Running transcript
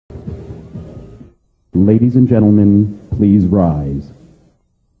Ladies and gentlemen, please rise.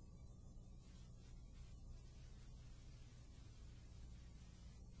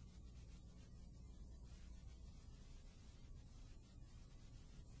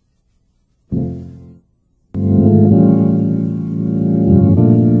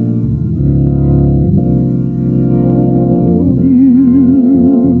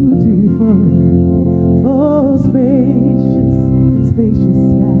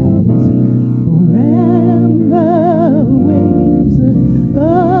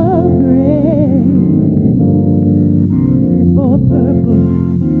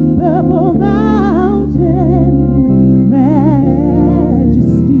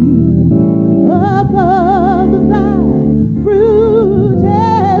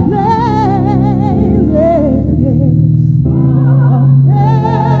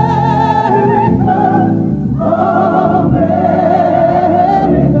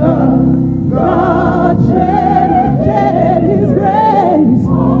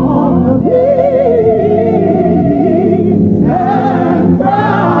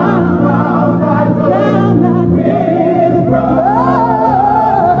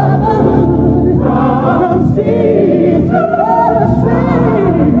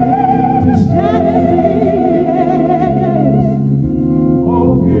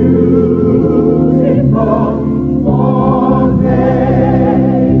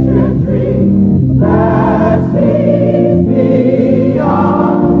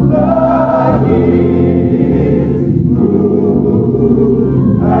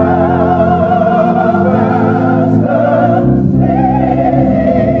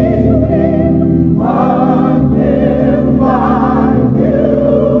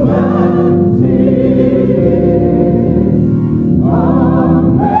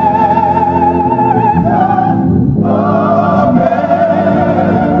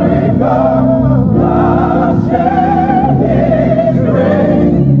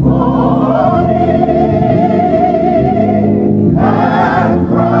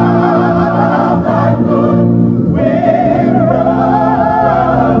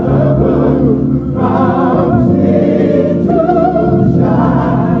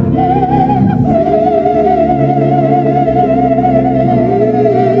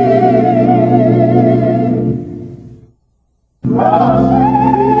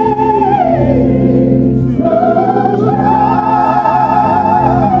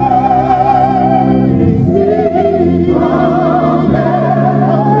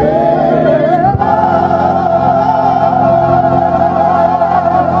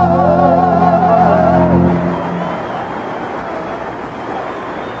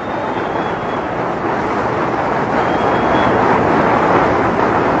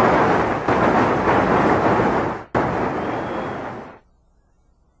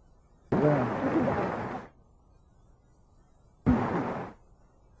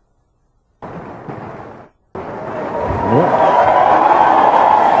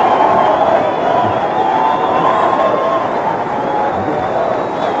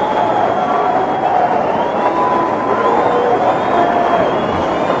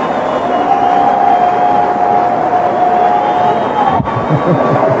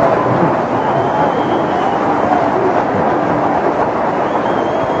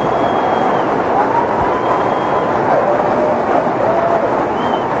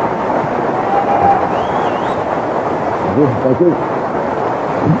 Thank you.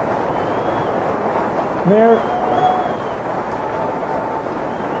 Mayor.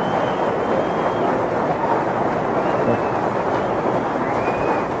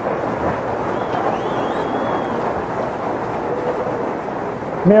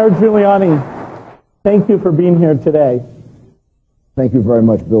 Mayor Giuliani, thank you for being here today. Thank you very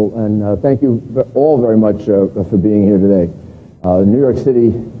much, Bill, and thank you all very much for being here today. New York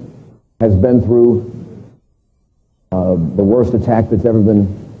City has been through the worst attack that's ever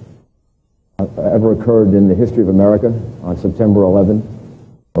occurred in the history of America on September 11.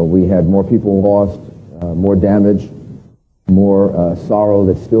 We had more people lost, more damage, more sorrow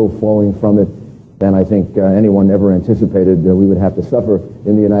that's still flowing from it than I think anyone ever anticipated that we would have to suffer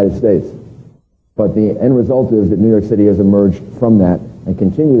in the United States. But the end result is that New York City has emerged from that and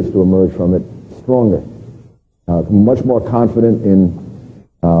continues to emerge from it stronger, much more confident in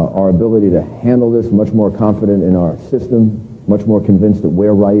our ability to handle this, much more confident in our system, much more convinced that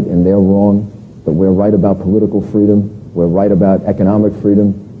we're right and they're wrong, that we're right about political freedom, we're right about economic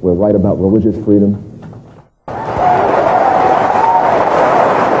freedom, we're right about religious freedom.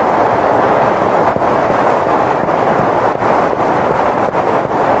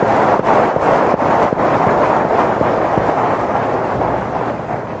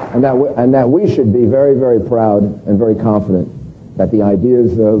 and that we should be very, very proud and very confident that the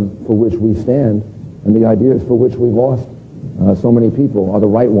ideas for which we stand and the ideas for which we lost so many people are the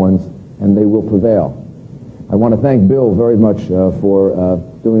right ones, and they will prevail. I want to thank Bill very much for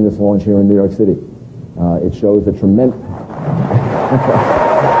doing this launch here in New York City. It shows a tremendous...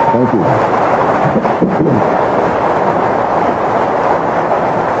 Thank you.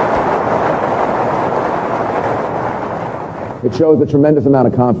 It shows a tremendous amount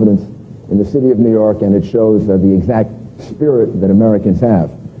of confidence in the city of New York, and it shows the exact spirit that Americans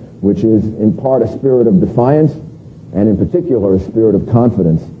have, which is in part a spirit of defiance, and in particular a spirit of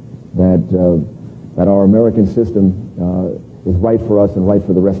confidence that that our American system is right for us and right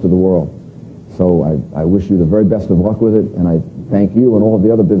for the rest of the world. So I wish you the very best of luck with it, and I thank you and all of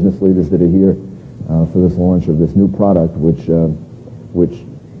the other business leaders that are here for this launch of this new product, which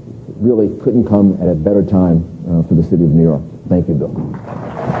really couldn't come at a better time for the city of New York. Thank you, Bill.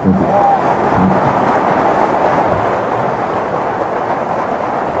 Thank you.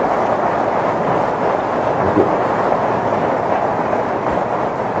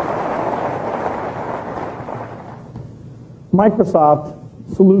 Microsoft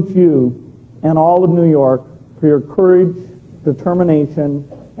salutes you and all of New York for your courage, determination,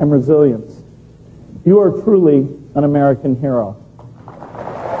 and resilience. You are truly an American hero.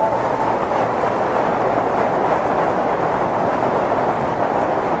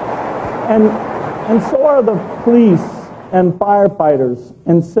 And so are the police and firefighters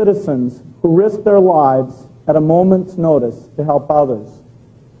and citizens who risk their lives at a moment's notice to help others.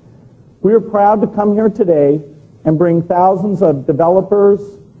 We are proud to come here today and bring thousands of developers,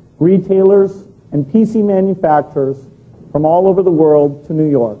 retailers, and PC manufacturers from all over the world to New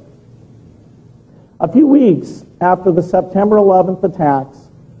York. A few weeks after the September 11th attacks,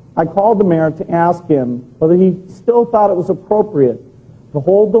 I called the mayor to ask him whether he still thought it was appropriate to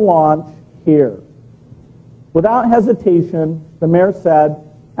hold the launch here. Without hesitation, the mayor said,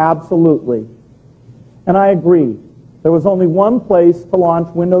 absolutely. And I agree. There was only one place to launch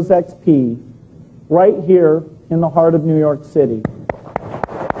Windows XP, right here in the heart of New York City.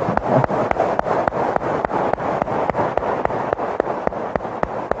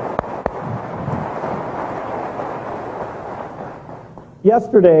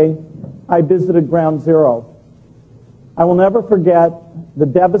 Yesterday, I visited Ground Zero. I will never forget the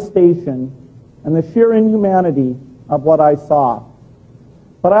devastation and the sheer inhumanity of what I saw.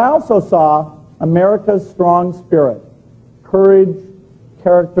 But I also saw America's strong spirit, courage,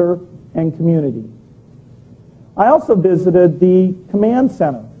 character, and community. I also visited the command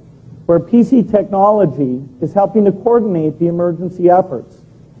center, where PC technology is helping to coordinate the emergency efforts.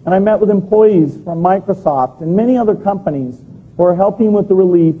 And I met with employees from Microsoft and many other companies who are helping with the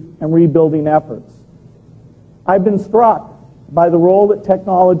relief and rebuilding efforts. I've been struck by the role that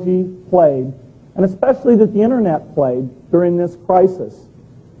technology played, and especially that the internet played during this crisis.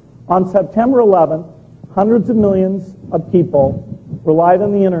 On September 11th, hundreds of millions of people relied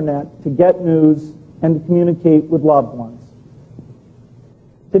on the internet to get news and to communicate with loved ones.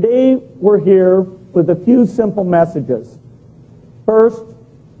 Today, we're here with a few simple messages. First,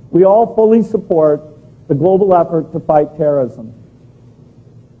 we all fully support the global effort to fight terrorism.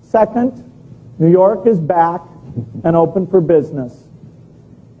 Second, New York is back and open for business.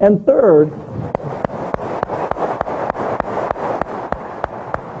 And third,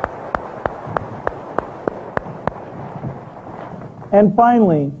 and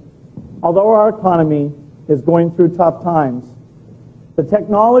finally, although our economy is going through tough times, the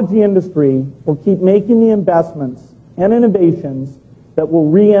technology industry will keep making the investments and innovations that will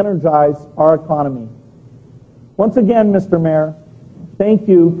re-energize our economy. Once again, Mr. Mayor, thank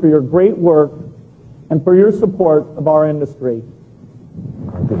you for your great work and for your support of our industry.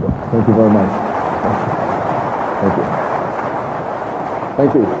 Thank you very much. Thank you.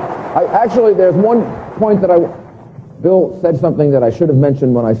 Thank you. Actually, there's one point that Bill said something that I should have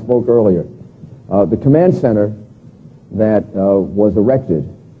mentioned when I spoke earlier. The command center that was erected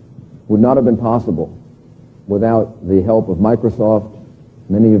would not have been possible without the help of Microsoft,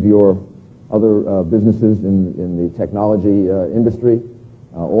 many of your other businesses in the technology industry,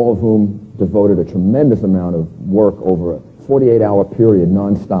 all of whom devoted a tremendous amount of work over a 48-hour period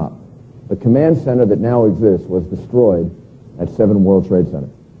nonstop. The command center that now exists was destroyed at 7 World Trade Center.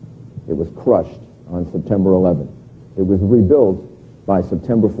 It was crushed on September 11th. It was rebuilt by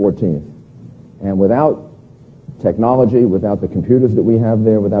September 14th. And without technology, without the computers that we have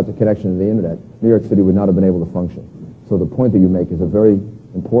there, without the connection to the internet, New York City would not have been able to function. So the point that you make is a very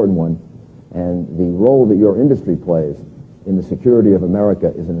important one, and the role that your industry plays in the security of America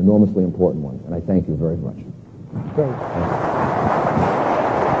is an enormously important one, and I thank you very much. Great.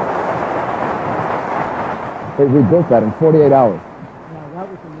 They rebuilt that in 48 hours. Yeah, that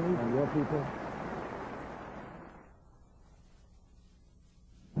was amazing. And your people?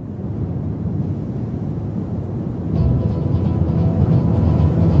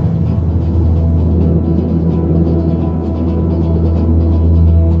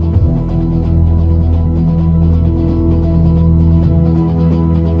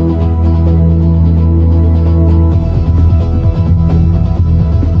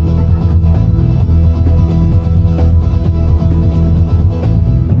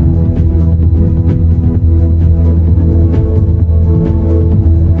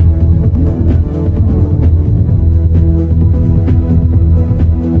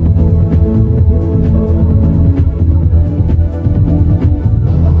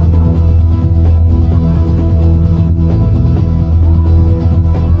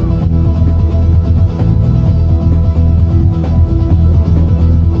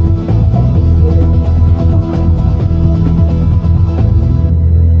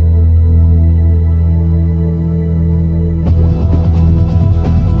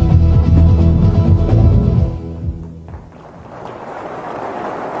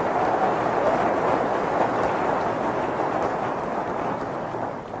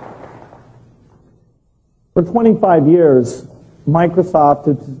 For 25 years, Microsoft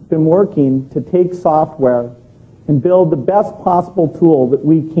has been working to take software and build the best possible tool that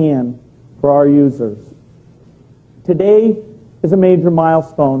we can for our users. Today is a major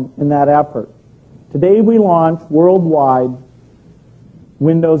milestone in that effort. Today we launch worldwide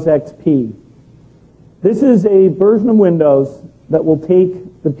Windows XP. This is a version of Windows that will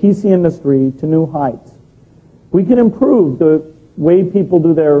take the PC industry to new heights. We can improve the way people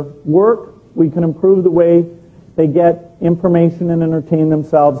do their work. We can improve the way they get information and entertain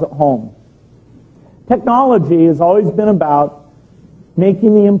themselves at home. Technology has always been about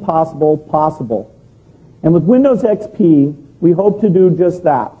making the impossible possible. And with Windows XP, we hope to do just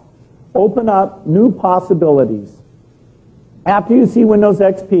that. Open up new possibilities. After you see Windows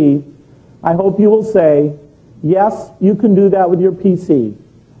XP, I hope you will say, yes, you can do that with your PC.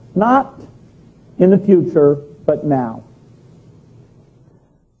 Not in the future, but now.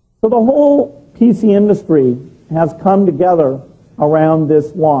 So the whole PC industry has come together around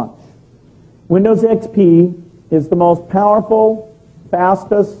this launch. Windows XP is the most powerful,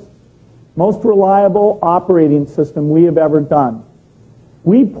 fastest, most reliable operating system we have ever done.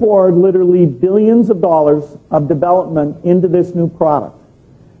 We poured literally billions of dollars of development into this new product.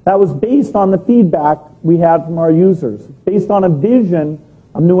 That was based on the feedback we had from our users, based on a vision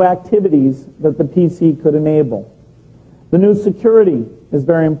of new activities that the PC could enable. The new security is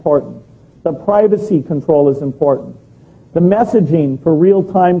very important. The privacy control is important. The messaging for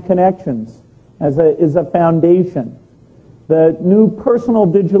real-time connections is a foundation. The new personal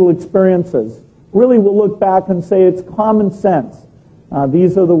digital experiences really will look back and say it's common sense.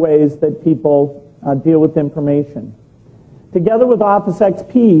 These are the ways that people deal with information. Together with Office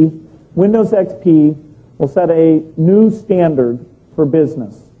XP, Windows XP will set a new standard for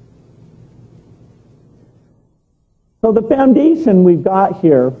business. So the foundation we've got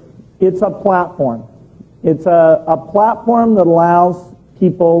here, it's a platform. It's a platform that allows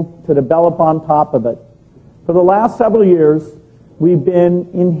people to develop on top of it. For the last several years, we've been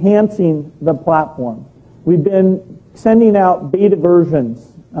enhancing the platform. We've been sending out beta versions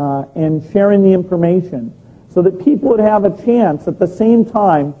and sharing the information so that people would have a chance at the same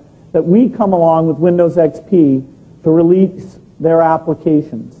time that we come along with Windows XP to release their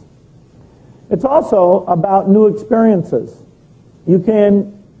applications. It's also about new experiences. You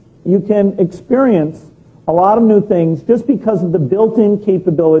can experience a lot of new things just because of the built-in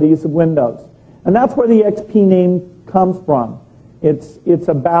capabilities of Windows. And that's where the XP name comes from. It's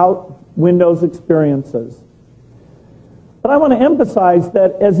about Windows experiences. But I want to emphasize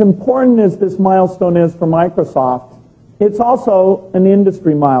that as important as this milestone is for Microsoft, it's also an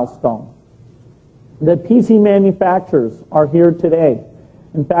industry milestone. The PC manufacturers are here today.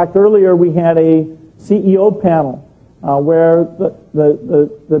 In fact, earlier we had a CEO panel where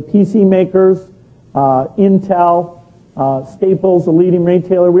the PC makers, Intel, Staples, a leading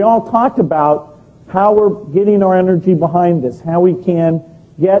retailer, we all talked about how we're getting our energy behind this, how we can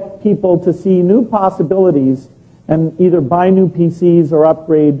get people to see new possibilities and either buy new PCs or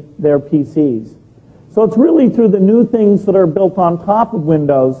upgrade their PCs. So it's really through the new things that are built on top of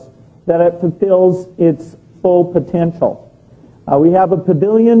Windows that it fulfills its full potential. We have a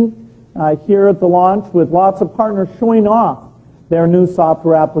pavilion here at the launch with lots of partners showing off their new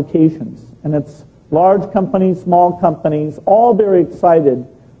software applications. And it's large companies, small companies, all very excited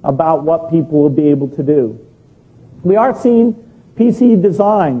about what people will be able to do. We are seeing PC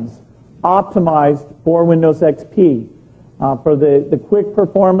designs optimized for Windows XP, for the quick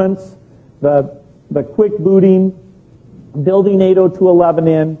performance, the quick booting, building 802.11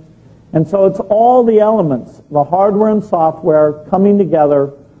 in. And so it's all the elements, the hardware and software coming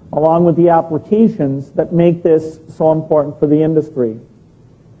together along with the applications that make this so important for the industry.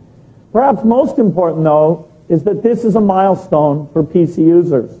 Perhaps most important, though, is that this is a milestone for PC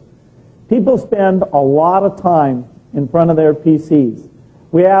users. People spend a lot of time in front of their PCs.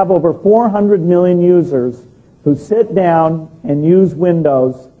 We have over 400 million users who sit down and use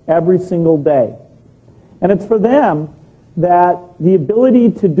Windows every single day. And it's for them that the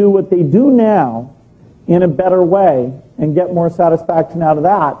ability to do what they do now in a better way and get more satisfaction out of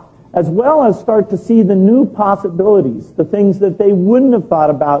that, as well as start to see the new possibilities, the things that they wouldn't have thought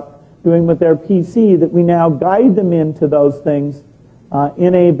about doing with their PC, that we now guide them into those things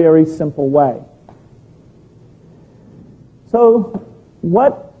in a very simple way. So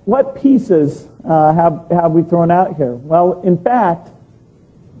what pieces have we thrown out here? Well, in fact,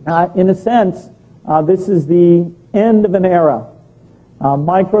 in a sense, this is the end of an era.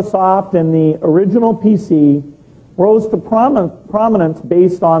 Microsoft and the original PC rose to prominence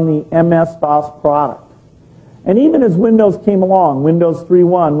based on the MS-DOS product. And even as Windows came along, Windows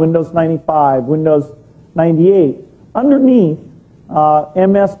 3.1, Windows 95, Windows 98, underneath,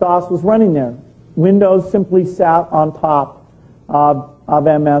 MS-DOS was running there. Windows simply sat on top of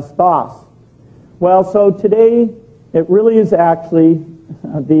MS-DOS. Well, so today, it really is actually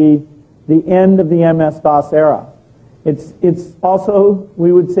the end of the MS-DOS era. It's also,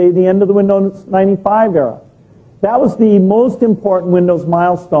 we would say, the end of the Windows 95 era. That was the most important Windows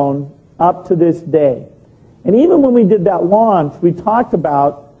milestone up to this day. And even when we did that launch, we talked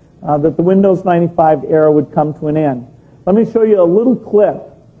about that the Windows 95 era would come to an end. Let me show you a little clip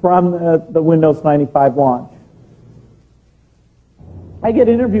from the Windows 95 launch. I get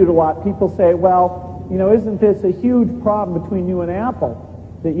interviewed a lot. People say, well, you know, isn't this a huge problem between you and Apple,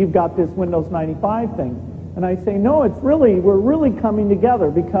 that you've got this Windows 95 thing? And I say, no, we're really coming together,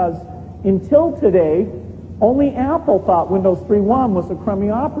 because until today, only Apple thought Windows 3.1 was a crummy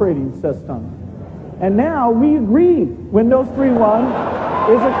operating system. And now we agree Windows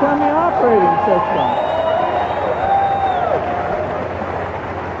 3.1 is a crummy operating system.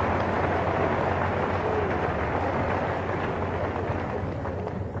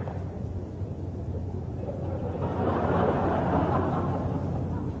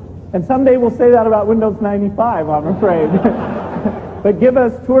 And someday we'll say that about Windows 95, I'm afraid. But give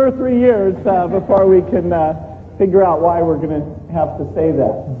us 2 or 3 years before we can figure out why we're going to have to say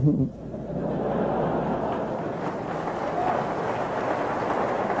that.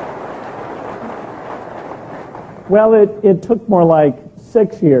 Well, it took more like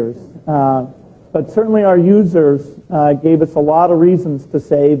 6 years, but certainly our users gave us a lot of reasons to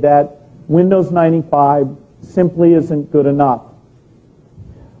say that Windows 95 simply isn't good enough.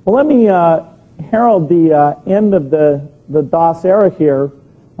 Well, let me herald the end of the DOS era here.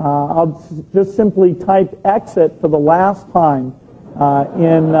 I'll just simply type exit for the last time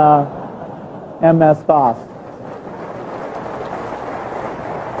in MS-DOS.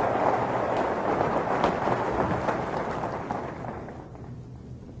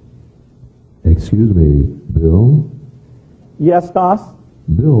 Excuse me, Bill? Yes, DOS?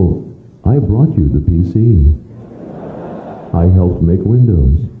 Bill, I brought you the PC. I helped make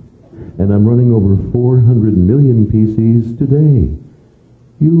Windows, and I'm running over 400 million PCs today.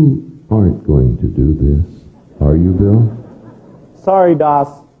 You aren't going to do this, are you, Bill? Sorry, DOS.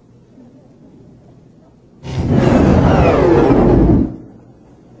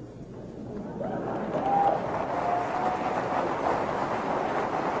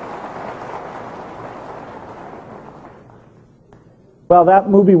 Well, that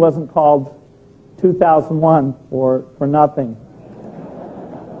movie wasn't called 2001 for nothing.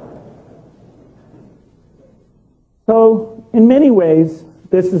 So, in many ways,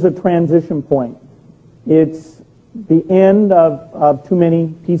 this is a transition point. It's the end of too many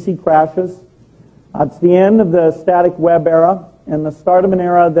PC crashes. It's the end of the static web era and the start of an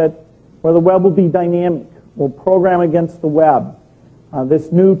era where the web will be dynamic. We'll program against the web.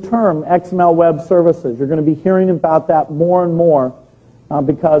 This new term, XML Web Services, you're going to be hearing about that more and more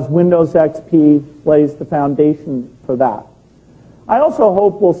because Windows XP lays the foundation for that. I also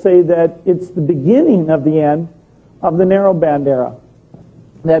hope we'll say that it's the beginning of the end of the narrowband era,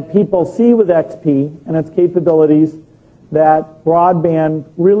 that people see with XP and its capabilities that broadband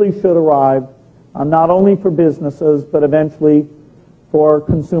really should arrive, not only for businesses, but eventually for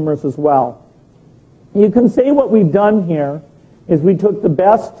consumers as well. You can say what we've done here is we took the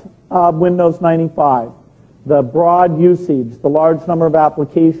best of Windows 95, the broad usage, the large number of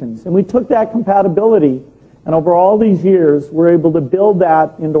applications. And we took that compatibility, and over all these years, we're able to build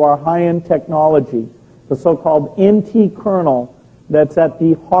that into our high-end technology, the so-called NT kernel that's at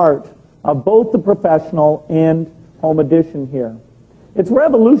the heart of both the professional and home edition here. It's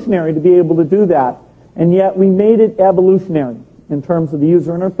revolutionary to be able to do that, and yet we made it evolutionary in terms of the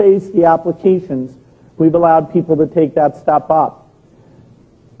user interface, the applications. We've allowed people to take that step up.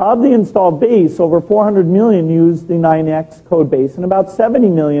 Of the installed base, over 400 million used the 9X code base, and about 70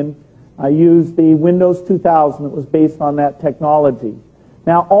 million used the Windows 2000 that was based on that technology.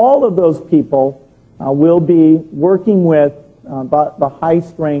 Now, all of those people will be working with the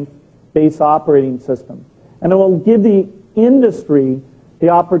high-strength base operating system. And it will give the industry the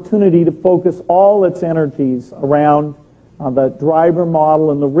opportunity to focus all its energies around the driver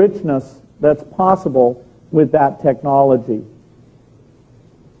model and the richness that's possible with that technology.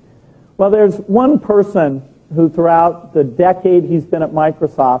 Well, there's one person who throughout the decade he's been at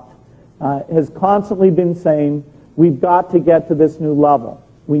Microsoft has constantly been saying, we've got to get to this new level.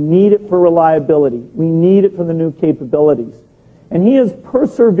 We need it for reliability. We need it for the new capabilities. And he has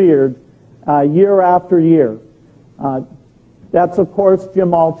persevered year after year. That's, of course,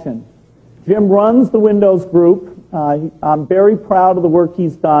 Jim Allchin. Jim runs the Windows group. I'm very proud of the work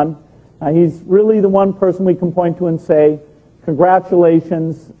he's done. He's really the one person we can point to and say,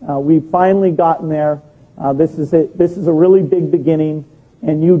 congratulations, we've finally gotten there. This is a really big beginning,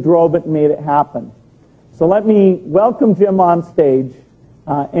 and you drove it and made it happen. So let me welcome Jim on stage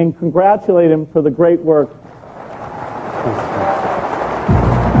and congratulate him for the great work.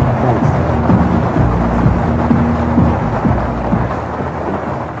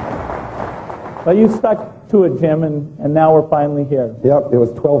 Well, you stuck to it, Jim, and now we're finally here. Yep, it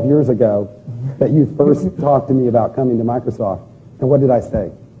was 12 years ago that you first talked to me about coming to Microsoft. And what did I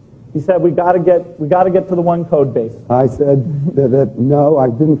say? He said, we got to get to the one code base. I said that no, I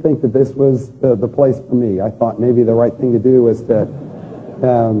didn't think that this was the place for me. I thought maybe the right thing to do was to,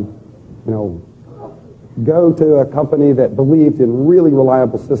 go to a company that believed in really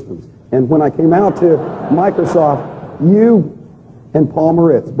reliable systems. And when I came out to Microsoft, you and Paul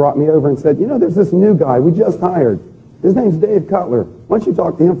Moritz brought me over and said, there's this new guy we just hired. His name's Dave Cutler. Why don't you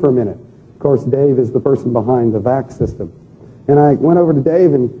talk to him for a minute? Of course, Dave is the person behind the VAX system. And I went over to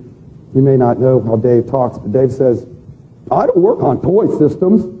Dave, and you may not know how Dave talks, but Dave says, I don't work on toy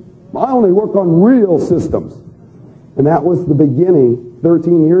systems. I only work on real systems. And that was the beginning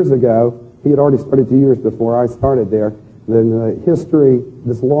 13 years ago. He had already started 2 years before I started there. Then the history,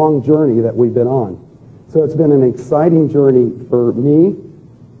 this long journey that we've been on. So it's been an exciting journey for me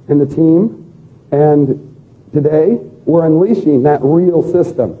and the team. And today, we're unleashing that real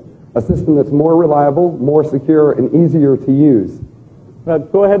system, a system that's more reliable, more secure, and easier to use.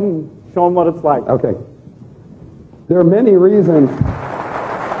 Go ahead and show them what it's like. Okay. There are many reasons.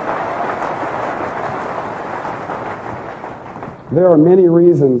 There are many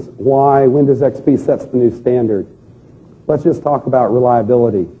reasons why Windows XP sets the new standard. Let's just talk about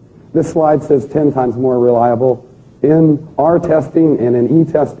reliability. This slide says 10 times more reliable. In our testing and in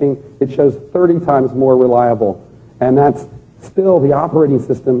e-testing, it shows 30 times more reliable. And that's still, the operating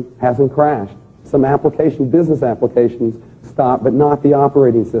system hasn't crashed. Some business applications stop, but not the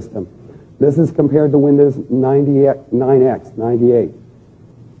operating system. This is compared to Windows 9X, 98.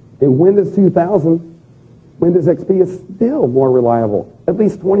 In Windows 2000, Windows XP is still more reliable, at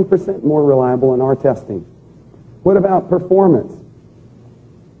least 20% more reliable in our testing. What about performance?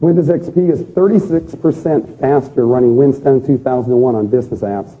 Windows XP is 36% faster running Winstone 2001 on business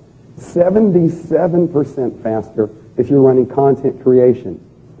apps, 77% faster if you're running content creation.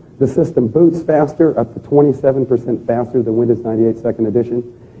 The system boots faster, up to 27% faster than Windows 98 Second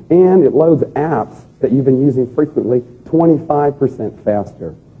Edition, and it loads apps that you've been using frequently 25%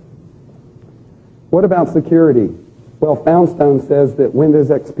 faster. What about security? Well, Foundstone says that Windows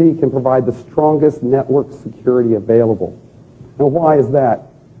XP can provide the strongest network security available. Now, why is that?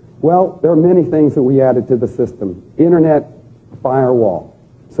 Well, there are many things that we added to the system. Internet firewall,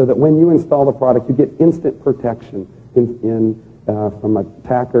 so that when you install the product, you get instant protection from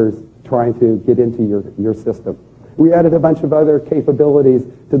attackers trying to get into your system. We added a bunch of other capabilities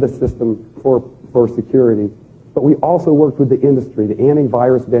to the system for security. But we also worked with the industry, the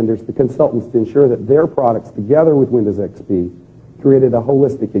antivirus vendors, the consultants, to ensure that their products, together with Windows XP, created a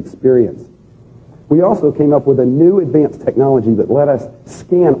holistic experience. We also came up with a new advanced technology that let us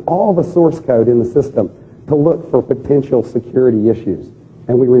scan all the source code in the system to look for potential security issues,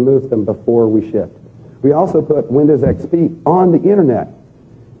 and we removed them before we shipped. We also put Windows XP on the internet,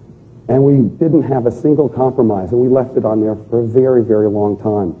 and we didn't have a single compromise, and we left it on there for a very, very long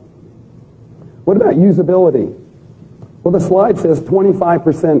time. What about usability? Well, the slide says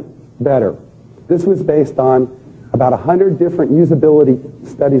 25% better. This was based on about 100 different usability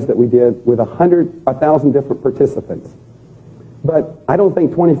studies that we did with 1,000 different participants. But I don't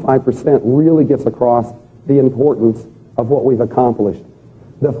think 25% really gets across the importance of what we've accomplished.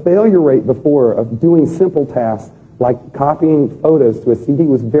 The failure rate before of doing simple tasks like copying photos to a CD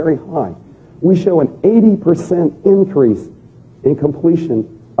was very high. We show an 80% increase in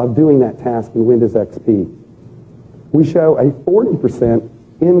completion of doing that task in Windows XP. We show a 40%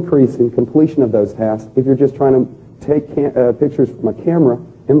 increase in completion of those tasks if you're just trying to take pictures from a camera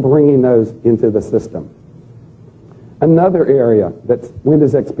and bringing those into the system. Another area that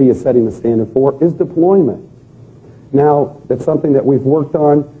Windows XP is setting the standard for is deployment. Now, that's something that we've worked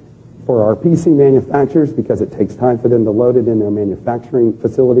on for our PC manufacturers because it takes time for them to load it in their manufacturing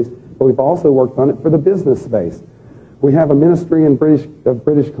facilities, but we've also worked on it for the business space. We have a ministry in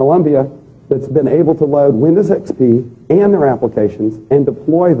British Columbia that's been able to load Windows XP and their applications and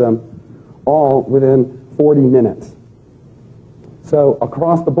deploy them all within 40 minutes. So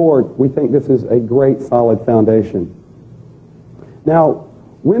across the board, we think this is a great solid foundation. Now,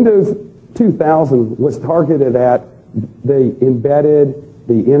 Windows 2000 was targeted at the embedded,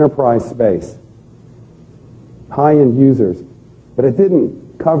 the enterprise space, high-end users, but it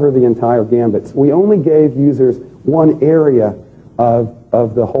didn't cover the entire gambit. So we only gave users one area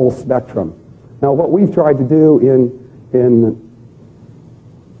of the whole spectrum. Now, what we've tried to do in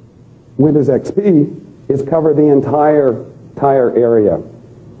Windows XP is cover the entire area.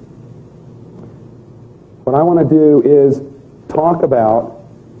 What I want to do is talk about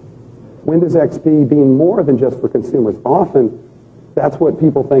Windows XP being more than just for consumers. Often, that's what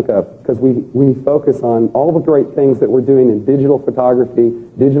people think of because we focus on all the great things that we're doing in digital photography,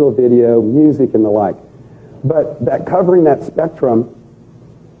 digital video, music, and the like. But that covering that spectrum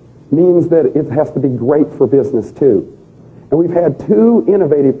means that it has to be great for business too. And we've had two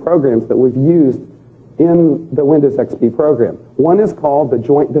innovative programs that we've used in the Windows XP program. One is called the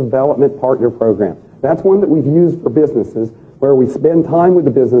Joint Development Partner Program. That's one that we've used for businesses where we spend time with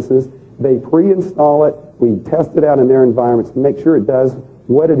the businesses, they pre-install it, we test it out in their environments to make sure it does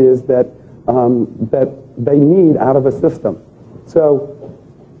what it is that they need out of a system. So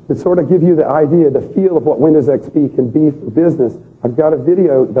to sort of give you the idea, the feel of what Windows XP can be for business, I've got a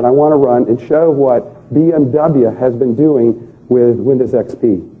video that I want to run and show what BMW has been doing with Windows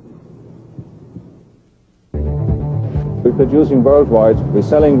XP. We're producing worldwide, we're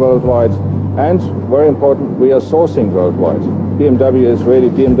selling worldwide, and very important, we are sourcing worldwide. BMW is really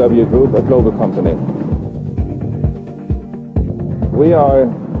BMW Group, a global company. We are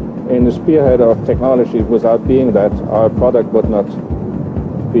in the spearhead of technology. Without being that, our product would not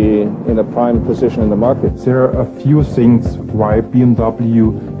be in a prime position in the market. There are a few things why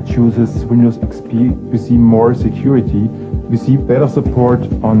BMW chooses Windows XP. We see more security. We see better support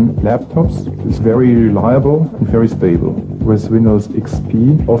on laptops. It's very reliable and very stable. With Windows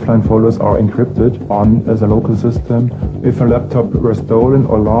XP, offline folders are encrypted on as a local system. If a laptop were stolen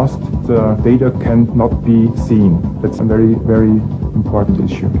or lost, the data cannot be seen. That's a very, very important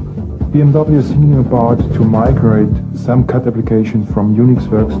issue. BMW is thinking about to migrate some CAD applications from Unix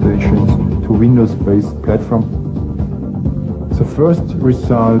workstations to Windows-based platform. The first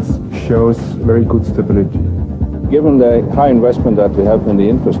results shows very good stability. Given the high investment that we have in the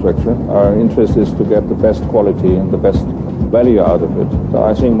infrastructure, our interest is to get the best quality and the best value out of it. So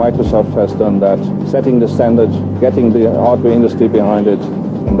I think Microsoft has done that, setting the standard, getting the hardware industry behind it,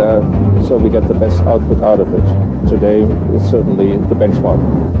 and so we get the best output out of it. Today, it's certainly the benchmark.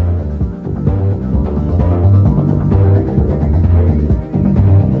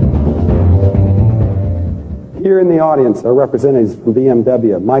 Here in the audience are representatives from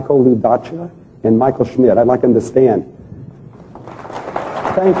BMW, Michael Ludacha and Michael Schmidt. I'd like them to stand.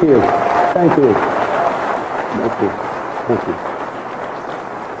 Thank you. Thank you. Thank you. Thank you.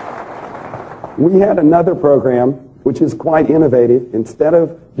 We had another program which is quite innovative. Instead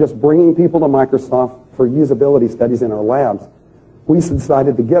of just bringing people to Microsoft for usability studies in our labs, we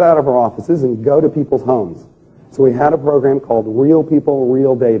decided to get out of our offices and go to people's homes. So we had a program called Real People,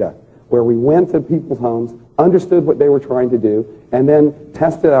 Real Data, where we went to people's homes, understood what they were trying to do, and then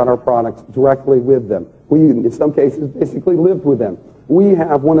tested out our products directly with them. We, in some cases, basically lived with them. We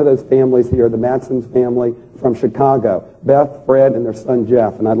have one of those families here, the Matson's family from Chicago, Beth, Fred, and their son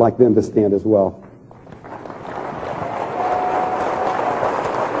Jeff, and I'd like them to stand as well.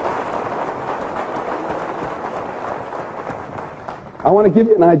 I want to give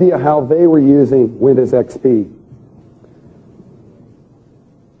you an idea how they were using Windows XP.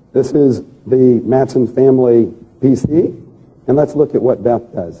 This is the Matson family PC, and let's look at what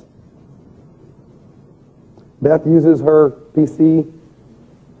Beth does. Beth uses her PC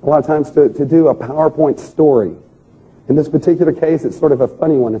a lot of times to do a PowerPoint story. In this particular case, it's sort of a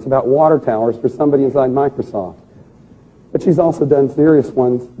funny one. It's about water towers for somebody inside Microsoft. But she's also done serious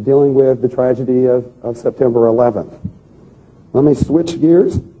ones dealing with the tragedy of September 11th. Let me switch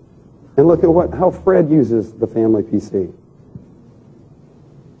gears and look at how Fred uses the family PC.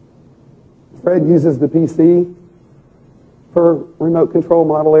 Fred uses the PC for remote control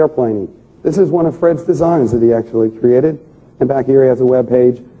model airplaning. This is one of Fred's designs that he actually created. And back here he has a web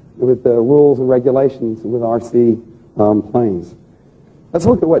page with the rules and regulations with RC planes. Let's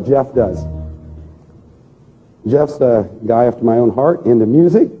look at what Jeff does. Jeff's a guy after my own heart, into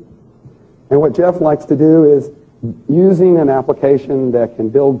music. And what Jeff likes to do is, using an application that can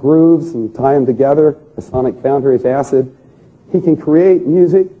build grooves and tie them together, the Sonic Foundry's Acid, he can create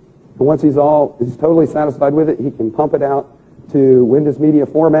music, and once he's totally satisfied with it, he can pump it out to Windows Media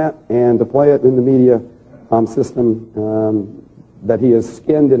format and deploy it in the media system that he has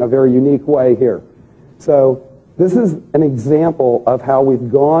skinned in a very unique way here. So this is an example of how we've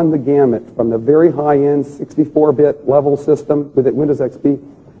gone the gamut from the very high-end 64-bit level system with Windows XP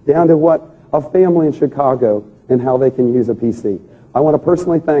down to what a family in Chicago and how they can use a PC. I want to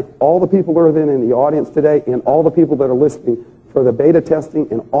personally thank all the people that are in the audience today and all the people that are listening for the beta testing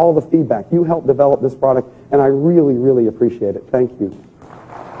and all the feedback. You helped develop this product, and I really, really appreciate it. Thank you.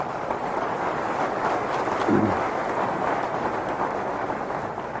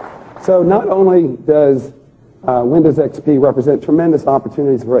 So not only does Windows XP represent tremendous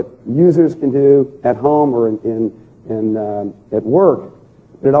opportunities for what users can do at home or at work,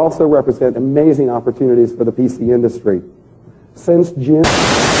 but it also represents amazing opportunities for the PC industry. Since June...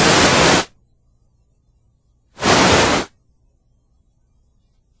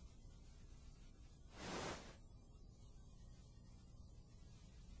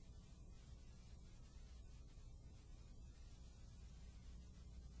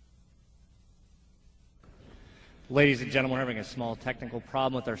 Ladies and gentlemen, we're having a small technical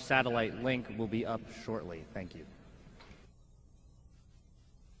problem with our satellite link. We'll be up shortly. Thank you.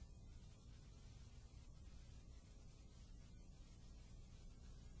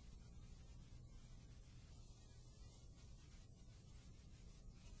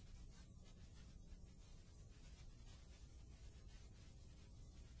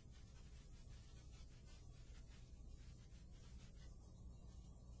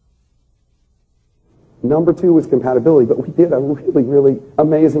 Number 2 was compatibility, but we did a really, really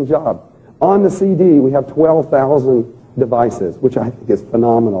amazing job. On the CD, we have 12,000 devices, which I think is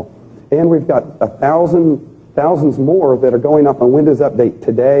phenomenal. And we've got thousands more that are going up on Windows Update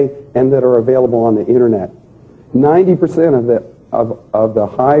today and that are available on the internet. 90% of the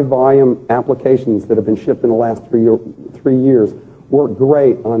high-volume applications that have been shipped in the last 3 years work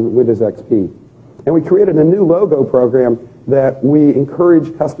great on Windows XP. And we created a new logo program that we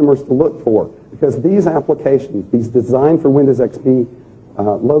encourage customers to look for, because these applications, these designed for Windows XP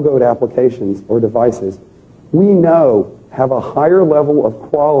logoed applications or devices, we know have a higher level of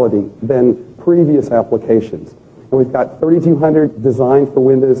quality than previous applications. And we've got 3,200 designed for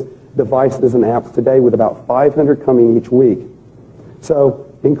Windows devices and apps today, with about 500 coming each week.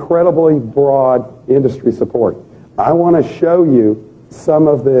 So incredibly broad industry support. I want to show you some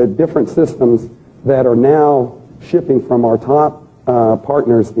of the different systems that are now shipping from our top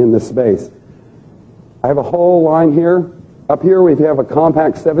partners in this space. I have a whole line here. Up here we have a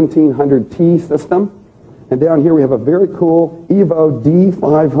compact 1700T system, and down here we have a very cool Evo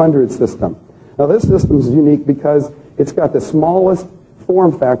D500 system. Now this system is unique because it's got the smallest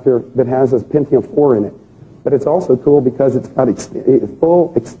form factor that has a Pentium 4 in it, but it's also cool because it's got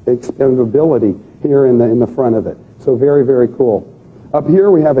full expandability here in the front of it. So very, very cool. Up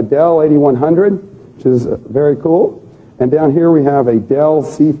here we have a Dell 8100, which is very cool. And down here we have a Dell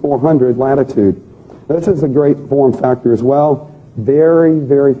C400 Latitude. This is a great form factor as well. Very,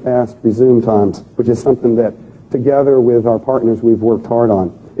 very fast resume times, which is something that together with our partners we've worked hard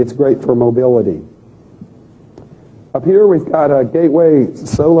on. It's great for mobility. Up here we've got a Gateway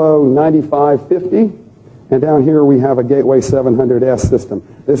Solo 9550, and down here we have a Gateway 700S system.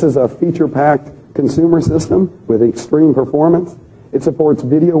 This is a feature-packed consumer system with extreme performance. It supports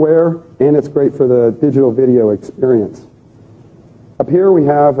VideoWare, and it's great for the digital video experience. Up here we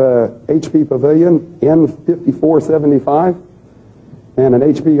have a HP Pavilion N5475 and an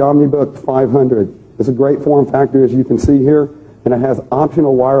HP OmniBook 500. It's a great form factor, as you can see here, and it has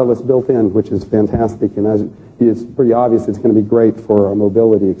optional wireless built in, which is fantastic, and as it's pretty obvious it's going to be great for a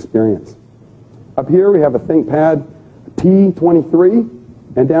mobility experience. Up here we have a ThinkPad T23,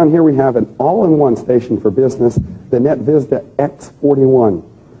 and down here we have an all-in-one station for business, the NetVista X41.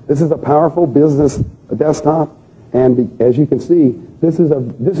 This is a powerful business desktop. And as you can see, this is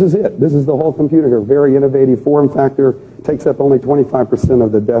it. This is the whole computer here. Very innovative form factor. Takes up only 25%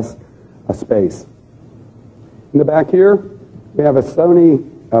 of the desk space. In the back here, we have a Sony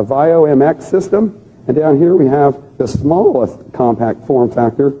Vio MX system. And down here we have the smallest compact form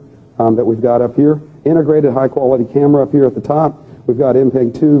factor that we've got up here. Integrated high-quality camera up here at the top. We've got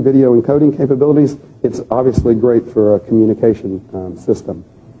MPEG-2 video encoding capabilities. It's obviously great for a communication system.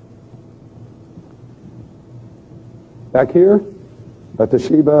 Back here, a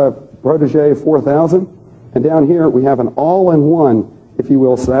Toshiba Protege 4000. And down here, we have an all-in-one, if you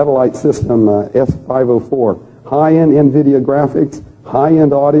will, satellite system, S504. High-end NVIDIA graphics,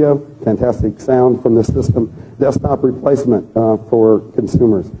 high-end audio, fantastic sound from this system. Desktop replacement for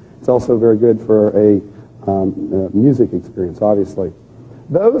consumers. It's also very good for a music experience, obviously.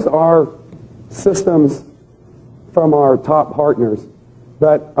 Those are systems from our top partners.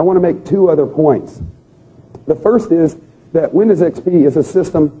 But I want to make two other points. The first is that Windows XP is a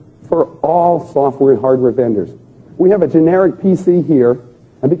system for all software and hardware vendors. We have a generic PC here,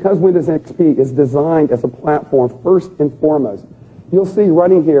 and because Windows XP is designed as a platform first and foremost, you'll see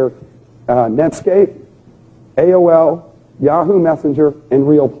running here Netscape, AOL, Yahoo Messenger, and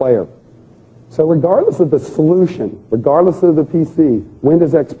Real Player. So regardless of the solution, regardless of the PC,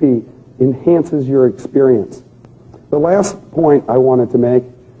 Windows XP enhances your experience. The last point I wanted to make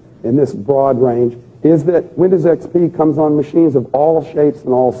in this broad range is that Windows XP comes on machines of all shapes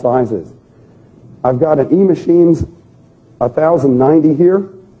and all sizes. I've got an eMachines 1090 here.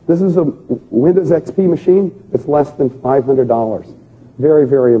 This is a Windows XP machine. It's less than $500. Very,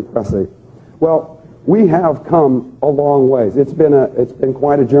 very impressive. Well, we have come a long ways. It's been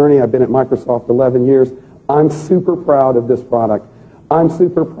quite a journey. I've been at Microsoft 11 years. I'm super proud of this product. I'm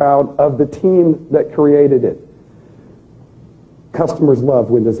super proud of the team that created it. Customers love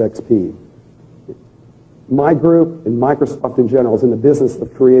Windows XP. My group and Microsoft in general is in the business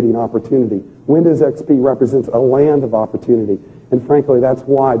of creating opportunity. Windows XP represents a land of opportunity. And frankly, that's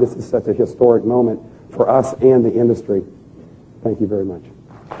why this is such a historic moment for us and the industry. Thank you very much.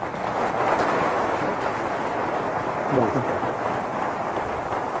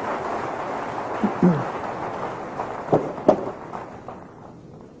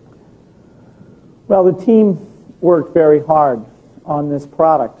 Well, the team worked very hard on this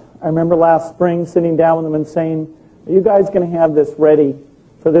product. I remember last spring sitting down with them and saying, are you guys going to have this ready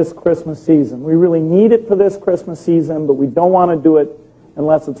for this Christmas season? We really need it for this Christmas season, but we don't want to do it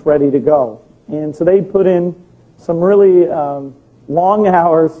unless it's ready to go. And so they put in some really long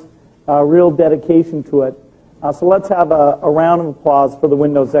hours, real dedication to it. So let's have a round of applause for the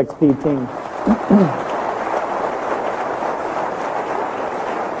Windows XP team.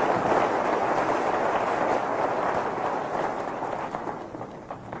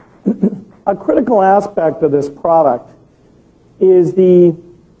 A critical aspect of this product is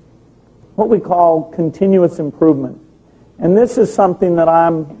what we call continuous improvement. And this is something that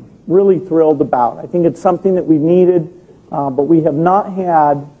I'm really thrilled about. I think it's something that we needed, but we have not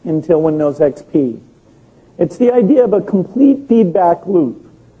had until Windows XP. It's the idea of a complete feedback loop.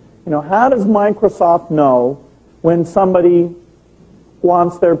 You know, how does Microsoft know when somebody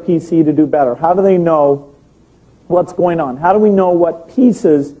wants their PC to do better? How do they know what's going on? How do we know what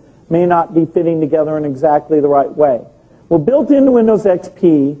pieces may not be fitting together in exactly the right way? Well, built into Windows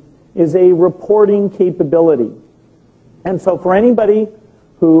XP is a reporting capability. And so for anybody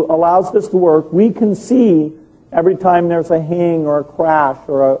who allows this to work, we can see every time there's a hang or a crash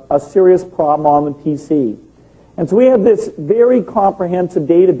or a serious problem on the PC. And so we have this very comprehensive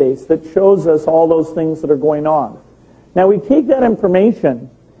database that shows us all those things that are going on. Now we take that information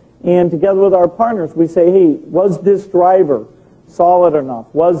and together with our partners we say, hey, was this driver solid enough?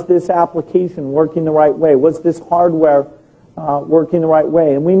 Was this application working the right way? Was this hardware working the right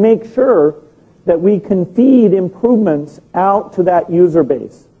way? And we make sure that we can feed improvements out to that user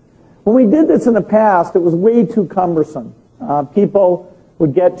base. When we did this in the past, it was way too cumbersome. People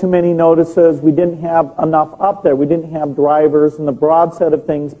would get too many notices. We didn't have enough up there. We didn't have drivers and the broad set of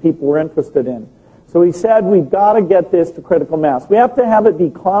things people were interested in. So we said we've got to get this to critical mass. We have to have it be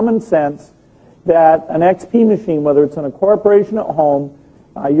common sense that an XP machine, whether it's in a corporation at home,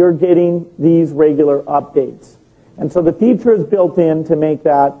 you're getting these regular updates. And so the feature is built in to make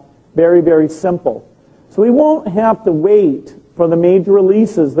that very, very simple. So we won't have to wait for the major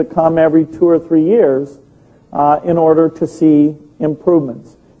releases that come every 2 or 3 years in order to see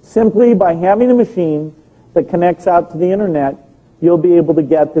improvements. Simply by having a machine that connects out to the internet, you'll be able to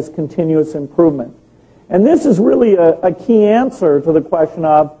get this continuous improvement. And this is really a key answer to the question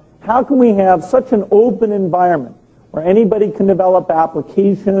of how can we have such an open environment where anybody can develop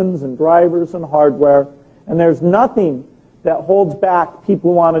applications and drivers and hardware, and there's nothing that holds back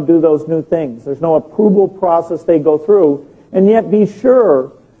people who want to do those new things. There's no approval process they go through, and yet be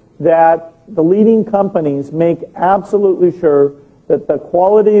sure that the leading companies make absolutely sure that the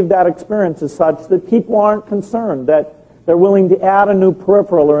quality of that experience is such that people aren't concerned, that they're willing to add a new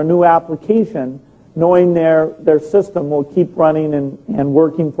peripheral or a new application, knowing their system will keep running and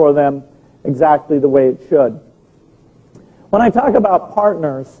working for them exactly the way it should. When I talk about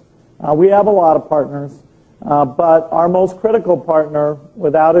partners, we have a lot of partners, but our most critical partner,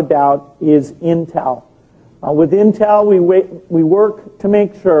 without a doubt, is Intel. With Intel, we work to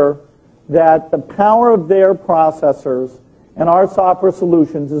make sure that the power of their processors and our software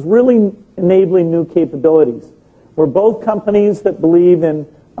solutions is really enabling new capabilities. We're both companies that believe in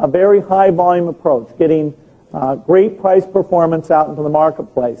a very high volume approach, getting great price performance out into the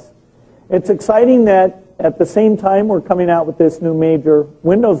marketplace. It's exciting that at the same time we're coming out with this new major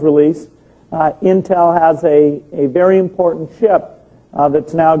Windows release, Intel has a very important chip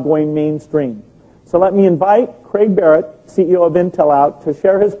that's now going mainstream. So let me invite Craig Barrett, CEO of Intel, out to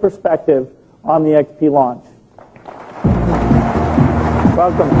share his perspective on the XP launch.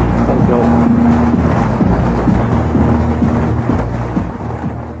 Welcome. Thank you.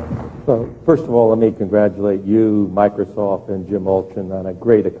 So, first of all, let me congratulate you, Microsoft, and Jim Allchin on a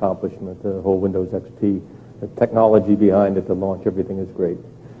great accomplishment, the whole Windows XP. The technology behind it, the launch, everything is great.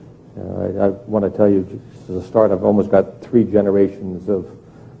 I want to tell you, just as a start, I've almost got 3 generations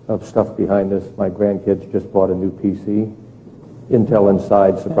of stuff behind this. My grandkids just bought a new PC, Intel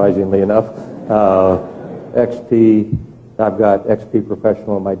inside, surprisingly enough. XP, I've got XP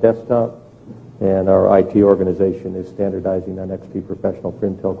Professional on my desktop, and our IT organization is standardizing on XP Professional for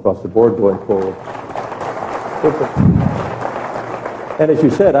Intel across the board going forward. And as you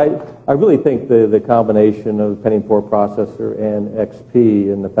said, I really think the combination of the Pentium 4 processor and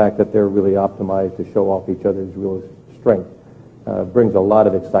XP and the fact that they're really optimized to show off each other's real strength brings a lot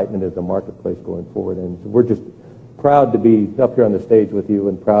of excitement into the marketplace going forward. And we're just proud to be up here on the stage with you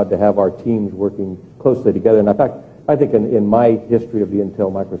and proud to have our teams working closely together. And in fact, I think in my history of the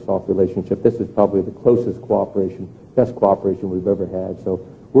Intel-Microsoft relationship, this is probably the closest cooperation, best cooperation we've ever had. So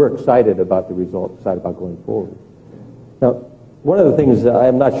we're excited about the result, excited about going forward. Now, one of the things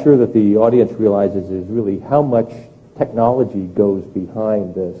I'm not sure that the audience realizes is really how much technology goes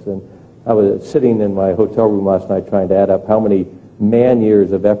behind this. And I was sitting in my hotel room last night trying to add up how many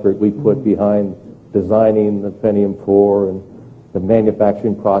man-years of effort we put behind designing the Pentium 4 and the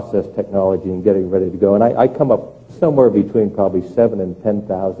manufacturing process technology and getting ready to go. And I come up somewhere between probably 7,000 and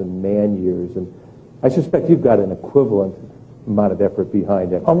 10,000 man-years. And I suspect you've got an equivalent amount of effort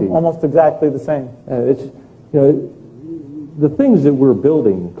behind XP. Almost exactly the same. It's, you know, the things that we're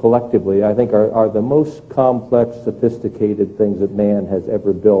building collectively, I think, are the most complex, sophisticated things that man has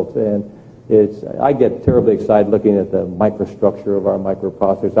ever built. And I get terribly excited looking at the microstructure of our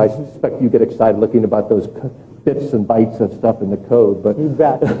microprocessors. I suspect you get excited looking about those bits and bytes of stuff in the code. But you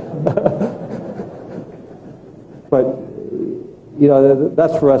bet. But, you know,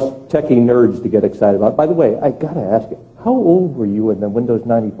 that's for us techie nerds to get excited about. By the way, I got to ask you, how old were you in the Windows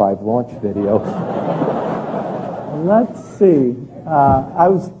 95 launch video? Let's see. I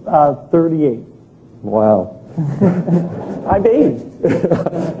was 38. Wow. I've aged.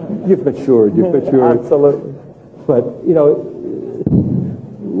 You've matured. Absolutely. But, you know,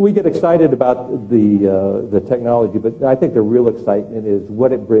 we get excited about the technology, but I think the real excitement is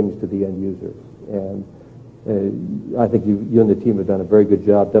what it brings to the end user. And I think you and the team have done a very good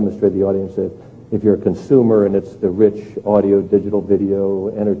job demonstrating to the audience that if you're a consumer and it's the rich audio, digital video,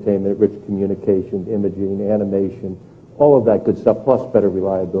 entertainment, rich communication, imaging, animation, all of that good stuff, plus better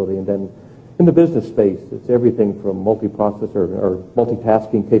reliability. And then in the business space, it's everything from multiprocessor or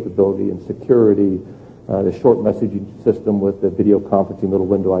multitasking capability and security, the short messaging system with the video conferencing little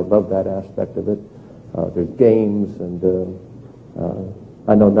window. I love that aspect of it. There's games, and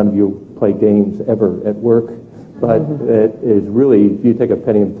I know none of you play games ever at work, but it is really, if you take a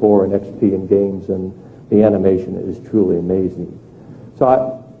Pentium 4 and XP in games, and the animation is truly amazing. So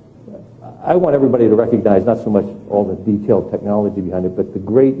I want everybody to recognize not so much all the detailed technology behind it, but the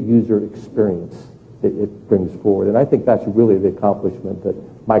great user experience it brings forward. And I think that's really the accomplishment that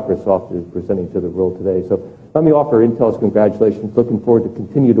Microsoft is presenting to the world today. So let me offer Intel's congratulations. Looking forward to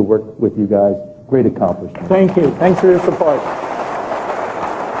continue to work with you guys. Great accomplishment. Thank you. Thanks for your support.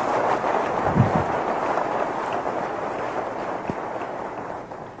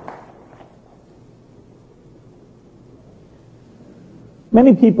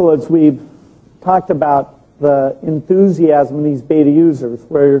 Many people, as we've talked about the enthusiasm of these beta users,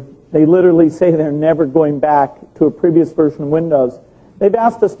 where They literally say they're never going back to a previous version of Windows. They've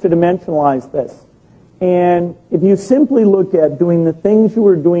asked us to dimensionalize this. And if you simply look at doing the things you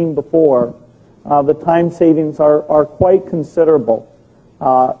were doing before, the time savings are quite considerable.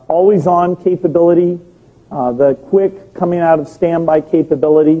 Always on capability, the quick coming out of standby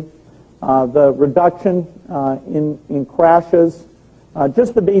capability, the reduction in crashes,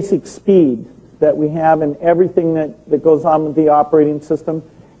 just the basic speed that we have in everything that goes on with the operating system,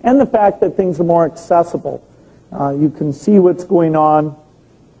 and the fact that things are more accessible. You can see what's going on.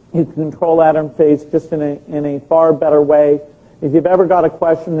 You can control that interface just in a far better way. If you've ever got a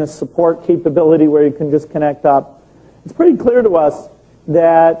question, this support capability where you can just connect up, it's pretty clear to us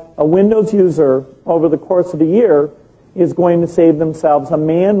that a Windows user over the course of a year is going to save themselves a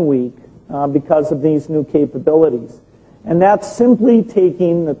man week because of these new capabilities. And that's simply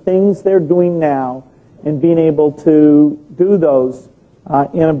taking the things they're doing now and being able to do those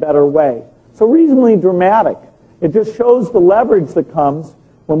in a better way. So reasonably dramatic. It just shows the leverage that comes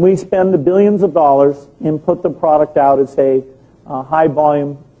when we spend the billions of dollars and put the product out as a high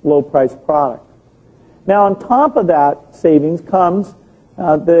volume, low price product. Now on top of that savings comes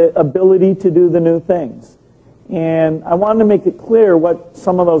the ability to do the new things. And I wanted to make it clear what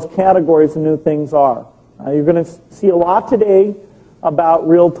some of those categories of new things are. You're going to see a lot today about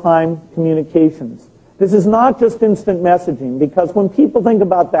real-time communications. This is not just instant messaging, because when people think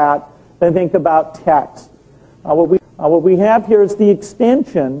about that, they think about text. What we have here is the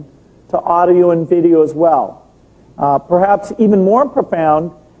extension to audio and video as well. Perhaps even more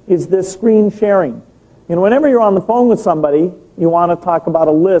profound is this screen sharing. You know, whenever you're on the phone with somebody, you want to talk about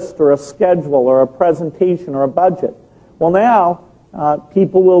a list or a schedule or a presentation or a budget. Well, now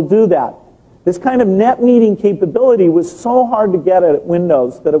people will do that. This kind of net meeting capability was so hard to get at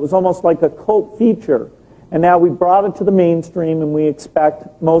Windows that it was almost like a cult feature. And now we brought it to the mainstream, and we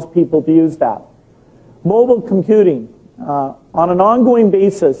expect most people to use that. Mobile computing. On an ongoing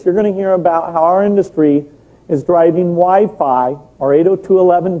basis, you're going to hear about how our industry is driving Wi-Fi, or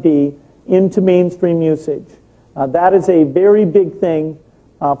 802.11b, into mainstream usage. That is a very big thing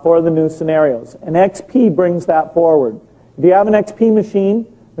for the new scenarios. And XP brings that forward. If you have an XP machine,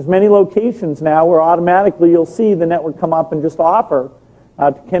 there's many locations now where automatically you'll see the network come up and just offer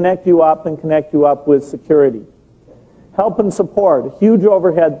to connect you up and connect you up with security. Help and support, a huge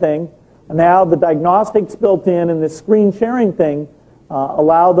overhead thing. Now the diagnostics built in and this screen sharing thing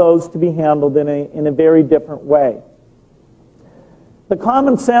allow those to be handled in a very different way. The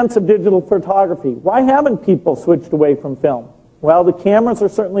common sense of digital photography. Why haven't people switched away from film? Well, the cameras are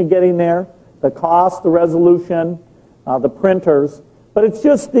certainly getting there, the cost, the resolution, the printers, but it's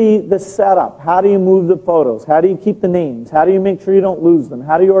just the setup. How do you move the photos? How do you keep the names? How do you make sure you don't lose them?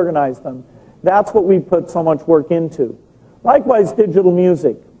 How do you organize them? That's what we put so much work into. Likewise, digital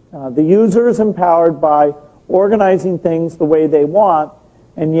music. The user is empowered by organizing things the way they want,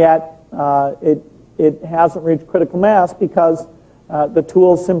 and yet it hasn't reached critical mass because the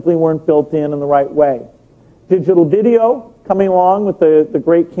tools simply weren't built in the right way. Digital video coming along with the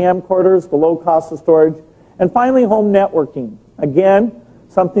great camcorders, the low cost of storage, and finally home networking. Again,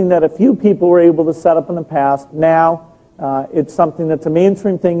 something that a few people were able to set up in the past. Now it's something that's a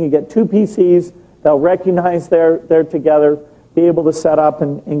mainstream thing. You get two PCs, they'll recognize they're together, be able to set up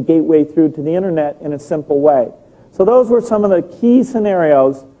and gateway through to the internet in a simple way. So those were some of the key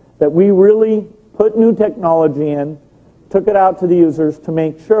scenarios that we really put new technology in, took it out to the users to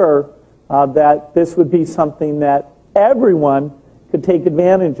make sure that this would be something that everyone could take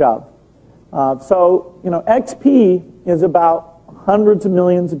advantage of. So, you know, XP is about hundreds of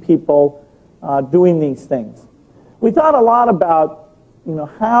millions of people doing these things. We thought a lot about, you know,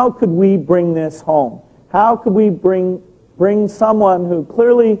 how could we bring this home? How could we bring someone who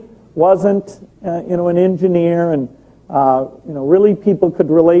clearly wasn't, you know, an engineer and, you know, really people could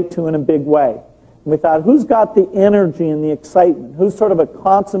relate to in a big way. And we thought, who's got the energy and the excitement? Who's sort of a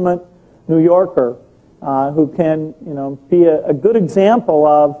consummate New Yorker who can, you know, be a good example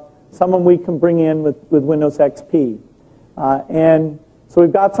of someone we can bring in with Windows XP. And so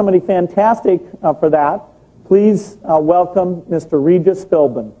we've got somebody fantastic for that. Please welcome Mr. Regis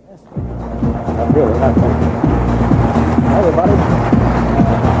Philbin. Hi, everybody.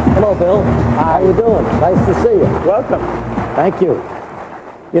 Hello, Bill. Hi. How you doing? Nice to see you. Welcome. Thank you.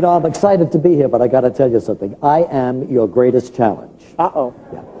 You know, I'm excited to be here, but I got to tell you something. I am your greatest challenge. Uh-oh.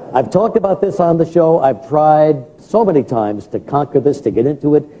 Yeah. I've talked about this on the show. I've tried so many times to conquer this, to get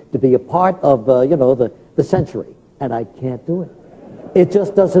into it, to be a part of, you know, the century, and I can't do it. It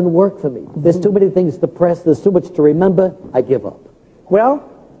just doesn't work for me. There's too many things to press. There's too much to remember. I give up. Well,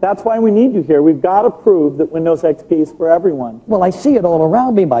 That's why we need you here. We've got to prove that Windows XP is for everyone. Well, I see it all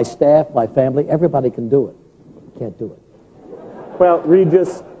around me. My staff, my family, everybody can do it. Can't do it. Well,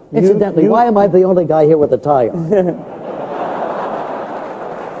 Regis... Incidentally, why am I the only guy here with a tie on?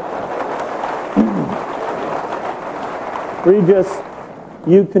 Regis,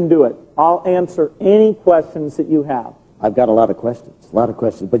 you can do it. I'll answer any questions that you have. I've got a lot of questions,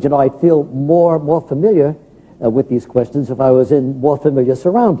 But, you know, I'd feel more familiar with these questions if I was in more familiar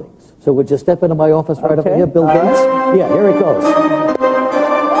surroundings. So would you step into my office right over here, Bill Gates? Yeah, here it goes.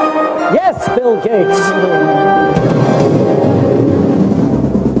 Yes, Bill Gates.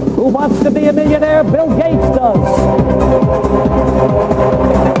 Who wants to be a millionaire? Bill Gates does.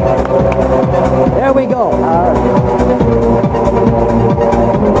 There we go.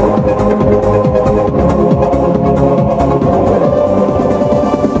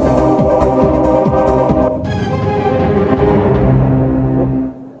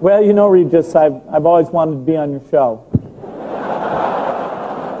 Well, you know, Regis, I've always wanted to be on your show.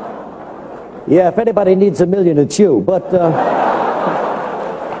 Yeah, if anybody needs $1 million, it's you. But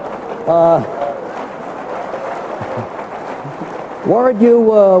weren't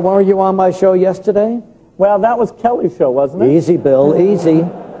you on my show yesterday? Well, that was Kelly's show, wasn't it? Easy, Bill, easy.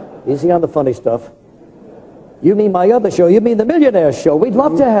 Easy on the funny stuff. You mean my other show? You mean the Millionaire Show? We'd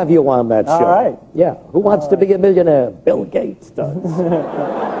love to have you on that show. All right. Yeah. Who wants to be a millionaire? Bill Gates does.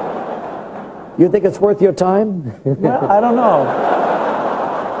 You think it's worth your time? Well, I don't know.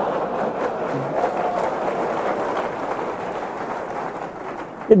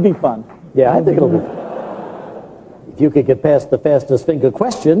 It'd be fun. Yeah, I think it'll be fun. If you could get past the fastest finger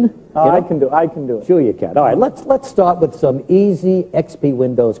question. I can do it. Sure you can. All right, let's start with some easy XP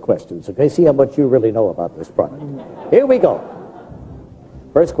Windows questions, okay? See how much you really know about this product. Here we go.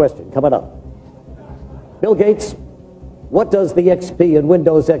 First question coming up. Bill Gates, what does the XP in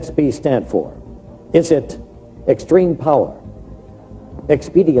Windows XP stand for? Is it extreme power,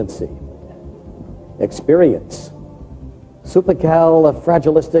 expediency, experience,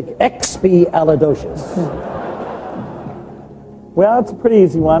 supercalifragilistic expialidocious? Well, it's a pretty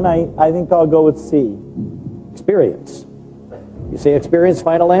easy one. I think I'll go with C. Experience. You say experience,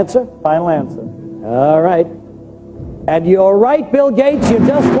 final answer? Final answer. All right. And you're right, Bill Gates. You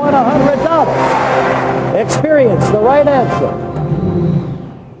just won $100. Experience, the right answer.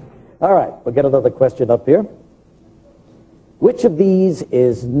 All right, we'll get another question up here. Which of these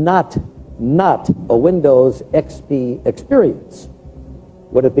is not a Windows XP experience?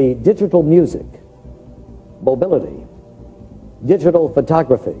 Would it be digital music, mobility, digital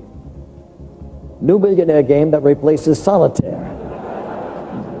photography, new millionaire game that replaces solitaire?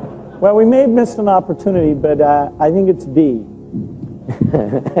 Well, we may have missed an opportunity, but I think it's D.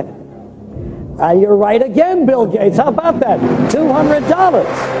 You're right again, Bill Gates. How about that?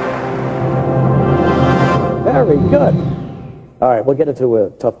 $200. Very good. All right, we'll get into a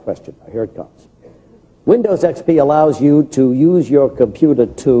tough question. Here it comes. Windows XP allows you to use your computer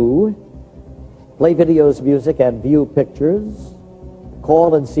to play videos, music, and view pictures,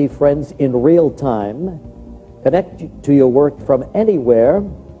 call and see friends in real time, connect to your work from anywhere,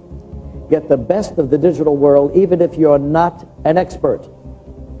 get the best of the digital world even if you're not an expert.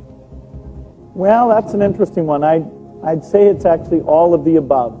 Well, that's an interesting one. I'd say it's actually all of the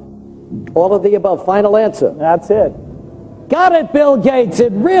above. All of the above. Final answer. That's it. Got it, Bill Gates.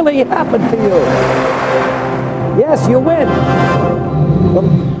 It really happened for you. Yes, you win.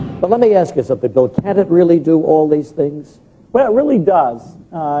 But let me ask you something, Bill. Can it really do all these things? Well, it really does.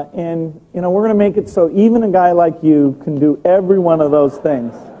 And, you know, we're going to make it so even a guy like you can do every one of those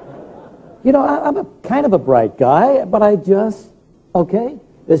things. You know, I'm kind of a bright guy, but okay?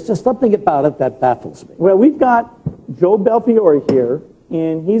 There's just something about it that baffles me. Well, we've got Joe Belfiore here,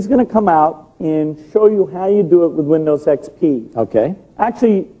 and he's going to come out and show you how you do it with Windows XP. Okay.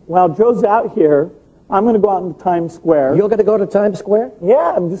 Actually, while Joe's out here, I'm going to go out into Times Square. You're going to go to Times Square?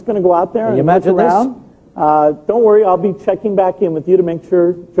 Yeah, I'm just going to go out there and look around. Don't worry, I'll be checking back in with you to make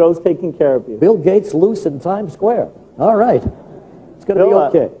sure Joe's taking care of you. Bill Gates loose in Times Square. All right. It's going to be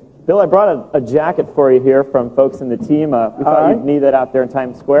okay. Bill, I brought a jacket for you here from folks in the team. We thought you'd need that out there in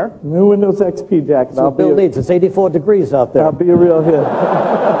Times Square. New Windows XP jacket. Well, Bill needs. It's 84 degrees out there. I'll be a real hit.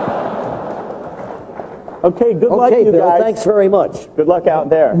 Okay, good luck, you Bill, guys. thanks very much. Good luck out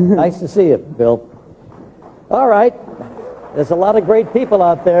there. Nice to see you, Bill. All right. There's a lot of great people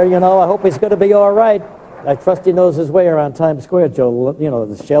out there, you know. I hope he's going to be all right. I trust he knows his way around Times Square, Joe. You know,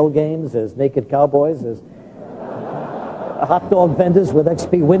 there's shell games, there's naked cowboys, there's hot dog vendors with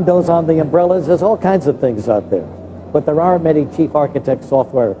XP windows on the umbrellas. There's all kinds of things out there. But there aren't many chief architect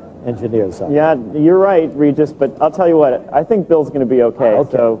software engineers are. Yeah, you're right, Regis, but I'll tell you what, I think Bill's going to be okay.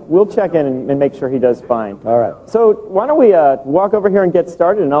 So we'll check in and make sure he does fine. All right. So why don't we walk over here and get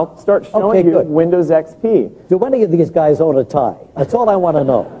started, and I'll start showing you Windows XP. Do any of these guys own a tie? That's all I want to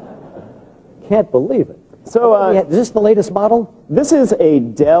know. Can't believe it. So, is this the latest model? This is a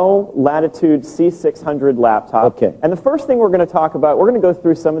Dell Latitude C600 laptop. Okay. And the first thing we're going to talk about, we're going to go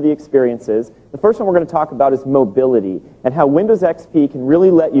through some of the experiences. The first one we're going to talk about is mobility and how Windows XP can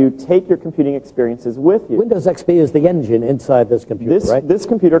really let you take your computing experiences with you. Windows XP is the engine inside this computer, right? This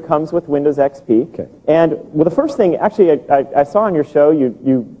computer comes with Windows XP. Okay. And well, the first thing, actually, I saw on your show,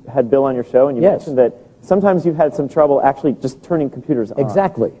 you had Bill on your show, and you mentioned that sometimes you've had some trouble actually just turning computers on.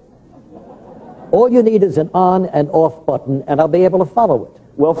 Exactly. All you need is an on and off button, and I'll be able to follow it.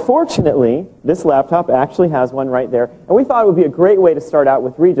 Well, fortunately, this laptop actually has one right there, and we thought it would be a great way to start out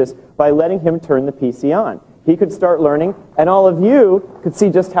with Regis by letting him turn the PC on. He could start learning, and all of you could see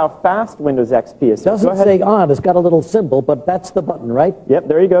just how fast Windows XP is. It doesn't say on, it's got a little symbol, but that's the button, right? Yep,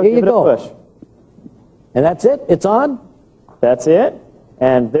 there you go. Here Give you it a push. And that's it? It's on? That's it.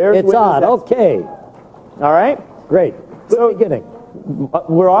 And there's It's on, okay. All right? Great. Good beginning.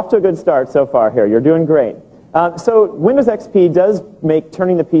 We're off to a good start so far here. You're doing great. So Windows XP does make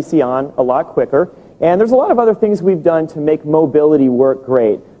turning the PC on a lot quicker, and there's a lot of other things we've done to make mobility work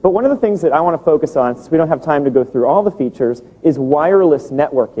great. But one of the things that I want to focus on, since we don't have time to go through all the features, is wireless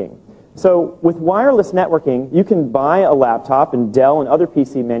networking. So with wireless networking, you can buy a laptop, and Dell and other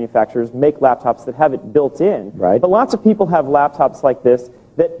PC manufacturers make laptops that have it built in. Right. But lots of people have laptops like this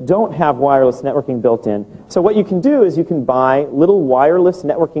that don't have wireless networking built in. So what you can do is you can buy little wireless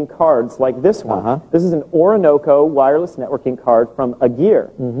networking cards like this one. This is an Orinoco wireless networking card from Agear.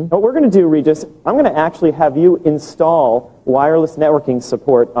 What we're going to do, Regis, I'm going to actually have you install wireless networking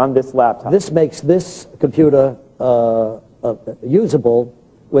support on this laptop. This makes this computer usable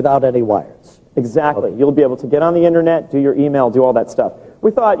without any wires. Exactly. Okay. You'll be able to get on the internet, do your email, do all that stuff. We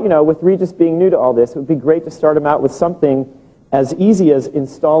thought, you know, with Regis being new to all this, it would be great to start him out with something as easy as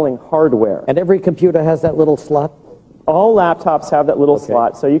installing hardware. And every computer has that little slot? All laptops have that little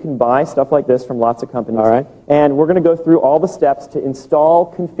slot, so you can buy stuff like this from lots of companies. All right. And we're going to go through all the steps to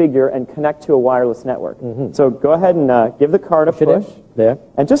install, configure, and connect to a wireless network. So go ahead and give the card a push. There.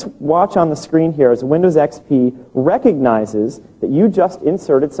 And just watch on the screen here as Windows XP recognizes that you just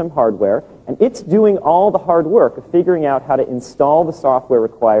inserted some hardware, and it's doing all the hard work of figuring out how to install the software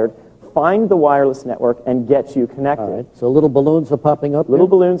required, find the wireless network, and get you connected. All right. So little balloons are popping up? Little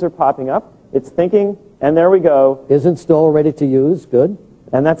balloons are popping up. It's thinking, and there we go. Is installed, ready to use. Good.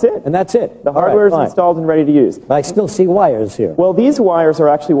 And that's it. And that's it. The hardware is installed and ready to use. But I still see wires here. Well, these wires are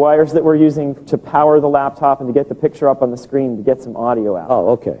actually wires that we're using to power the laptop and to get the picture up on the screen to get some audio out. Oh,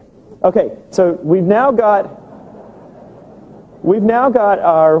 okay. Okay, so we've now got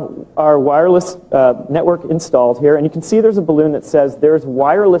our wireless network installed here, and you can see there's a balloon that says there's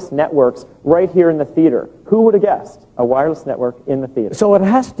wireless networks right here in the theater. Who would have guessed? A wireless network in the theater. So it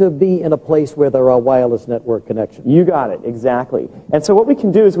has to be in a place where there are wireless network connections. You got it, exactly. And so what we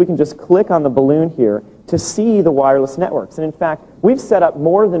can do is we can just click on the balloon here to see the wireless networks. And in fact, we've set up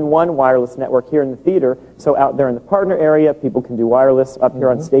more than one wireless network here in the theater, so out there in the partner area, people can do wireless. Up here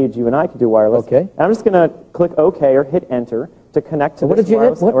on stage, you and I can do wireless. Okay. And I'm just going to click OK or hit Enter to connect to this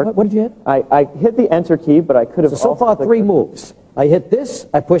wireless network. What did you hit? I hit the Enter key, but I could have So far, 3 moves. I hit this,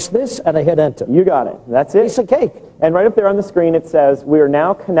 I push this, and I hit Enter. You got it. That's it. Piece of cake. And right up there on the screen, it says, we are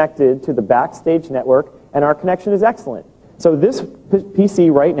now connected to the Backstage network, and our connection is excellent. So this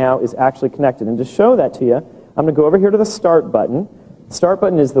PC right now is actually connected. And to show that to you, I'm going to go over here to the Start button. Start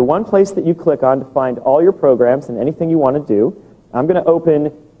button is the one place that you click on to find all your programs and anything you want to do. I'm going to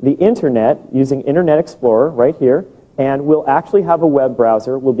open the Internet using Internet Explorer right here, and we'll actually have a web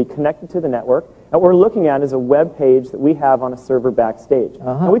browser. We'll be connected to the network. And what we're looking at is a web page that we have on a server backstage.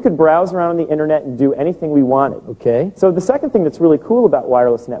 And we could browse around on the internet and do anything we wanted. Okay. So the second thing that's really cool about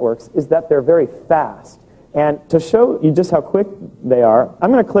wireless networks is that they're very fast. And to show you just how quick they are,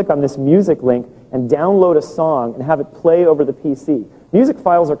 I'm going to click on this music link and download a song and have it play over the PC. Music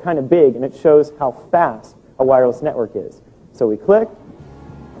files are kind of big, and it shows how fast a wireless network is. So we click,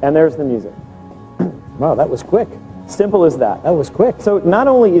 and there's the music. Wow, that was quick. Simple as that. That was quick. So not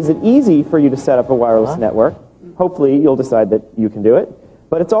only is it easy for you to set up a wireless network, hopefully you'll decide that you can do it,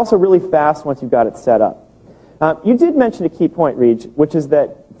 but it's also really fast once you've got it set up. You did mention a key point, Reg, which is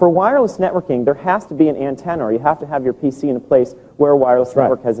that for wireless networking, there has to be an antenna, or you have to have your PC in a place where a wireless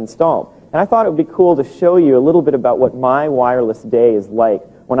network has installed. And I thought it would be cool to show you a little bit about what my wireless day is like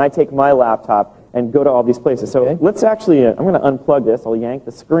when I take my laptop and go to all these places. So let's actually, I'm going to unplug this. I'll yank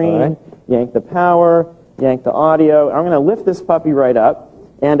the screen, yank the power, yank the audio. I'm going to lift this puppy right up,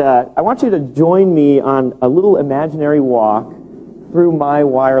 And I want you to join me on a little imaginary walk through my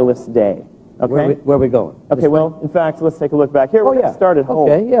wireless day. Okay? Where are we going? Okay, well, in fact, let's take a look back here. We're going to start at home.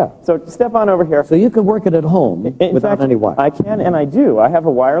 Okay, yeah. So step on over here. So you can work it at home without any wire. I can and I do. I have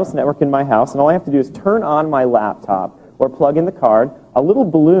a wireless network in my house, and all I have to do is turn on my laptop or plug in the card. A little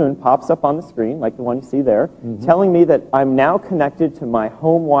balloon pops up on the screen, like the one you see there, telling me that I'm now connected to my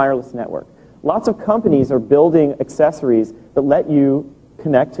home wireless network. Lots of companies are building accessories that let you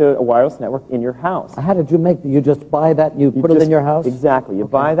connect to a wireless network in your house. How did you make, you just buy that and you put it in your house? Exactly. You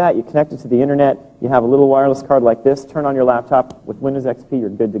buy that, you connect it to the internet, you have a little wireless card like this, turn on your laptop, with Windows XP, you're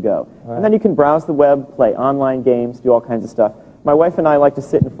good to go. And then you can browse the web, play online games, do all kinds of stuff. My wife and I like to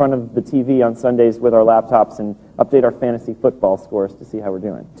sit in front of the TV on Sundays with our laptops and update our fantasy football scores to see how we're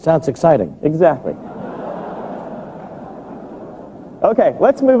doing. Sounds exciting. Exactly. Okay,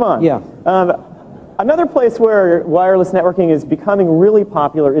 let's move on. Yeah. Another place where wireless networking is becoming really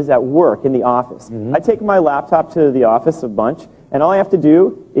popular is at work, in the office. I take my laptop to the office a bunch, and all I have to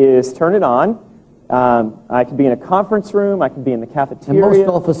do is turn it on. I could be in a conference room, I could be in the cafeteria. And most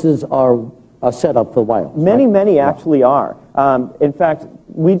offices are set up for wireless. Many actually are. In fact,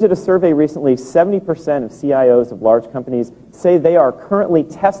 we did a survey recently, 70% of CIOs of large companies say they are currently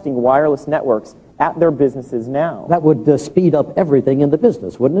testing wireless networks at their businesses now. That would speed up everything in the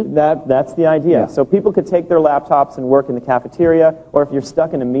business, wouldn't it? That's the idea. Yeah. So people could take their laptops and work in the cafeteria, or if you're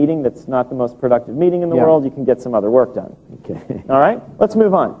stuck in a meeting that's not the most productive meeting in the world, you can get some other work done. Okay. All right, let's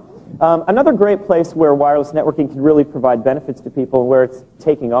move on. Another great place where wireless networking can really provide benefits to people, where it's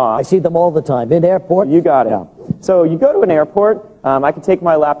taking off. I see them all the time. In airports? You got it. Yeah. So you go to an airport. I can take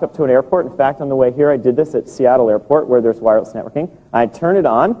my laptop to an airport. In fact, on the way here, I did this at Seattle Airport, where there's wireless networking. I turn it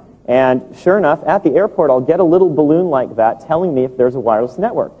on, and sure enough, at the airport, I'll get a little balloon like that telling me if there's a wireless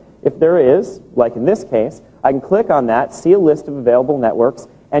network. If there is, like in this case, I can click on that, see a list of available networks,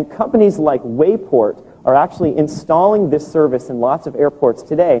 and companies like Wayport are actually installing this service in lots of airports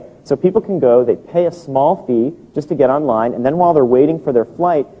today, so people can go, they pay a small fee just to get online, and then while they're waiting for their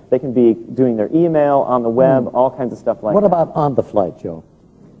flight, they can be doing their email, on the web, all kinds of stuff like that. What about on the flight, Joe?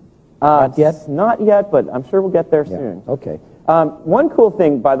 Not yet? Not yet, but I'm sure we'll get there soon. Okay. One cool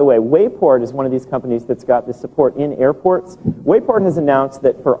thing, by the way, Wayport is one of these companies that's got this support in airports. Wayport has announced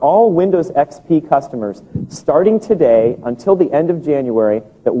that for all Windows XP customers, starting today until the end of January,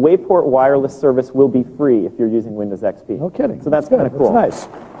 that Wayport wireless service will be free if you're using Windows XP. No kidding. So that's kind of cool. That's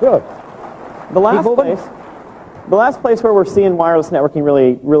nice. Good. The last place where we're seeing wireless networking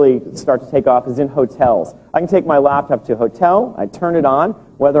really start to take off is in hotels. I can take my laptop to a hotel, I turn it on,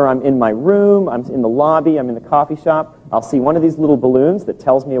 whether I'm in my room, I'm in the lobby, I'm in the coffee shop, I'll see one of these little balloons that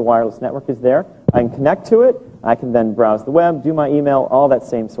tells me a wireless network is there. I can connect to it, I can then browse the web, do my email, all that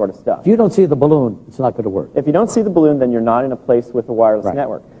same sort of stuff. If you don't see the balloon, it's not going to work. If you don't see the balloon, then you're not in a place with a wireless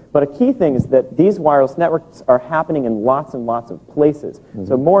network. But a key thing is that these wireless networks are happening in lots and lots of places.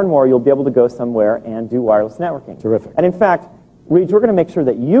 So more and more, you'll be able to go somewhere and do wireless networking. Terrific. And in fact, Regis, we're going to make sure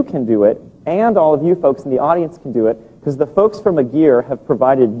that you can do it, and all of you folks in the audience can do it, because the folks from Agir have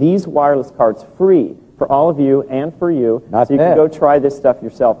provided these wireless cards free for all of you and for you. Not so you bad. can go try this stuff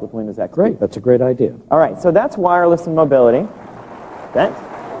yourself with Windows XP. Great. That's a great idea. All right, so that's wireless and mobility. Thanks.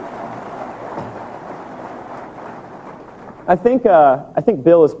 I think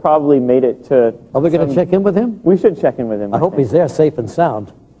Bill has probably made it to... Are we going to check in with him? We should check in with him. I hope he's there safe and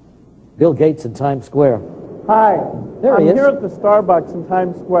sound. Bill Gates in Times Square. Hi. There he is. I'm here at the Starbucks in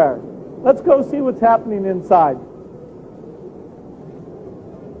Times Square. Let's go see what's happening inside.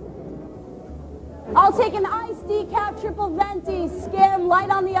 I'll take an iced decaf triple venti, skim, light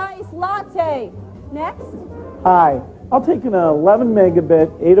on the ice, latte. Next. Hi. I'll take an 11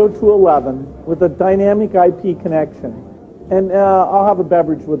 megabit 802.11 with a dynamic IP connection. And I'll have a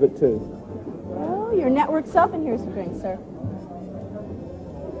beverage with it too. Well, your network's up, and here's your drink, sir.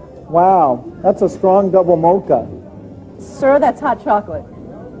 Wow, that's a strong double mocha. Sir, that's hot chocolate.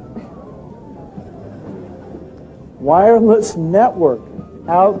 Wireless network.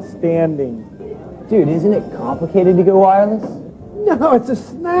 Outstanding. Dude, isn't it complicated to go wireless? No, it's a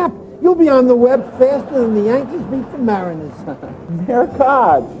snap. You'll be on the web faster than the Yankees beat the Mariners.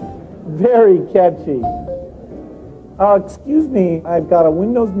 Mercage. Very catchy. Excuse me, I've got a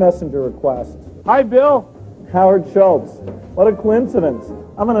Windows Messenger request. Hi, Bill. Howard Schultz. What a coincidence.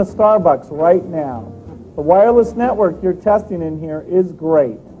 I'm in a Starbucks right now. The wireless network you're testing in here is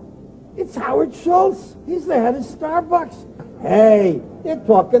great. It's Howard Schultz. He's the head of Starbucks. Hey, they're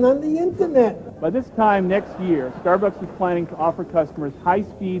talking on the internet. By this time next year, Starbucks is planning to offer customers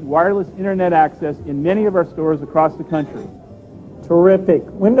high-speed wireless internet access in many of our stores across the country. Terrific.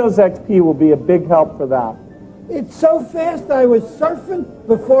 Windows XP will be a big help for that. It's so fast I was surfing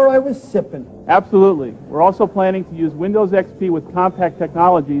before I was sipping. Absolutely. We're also planning to use Windows XP with compact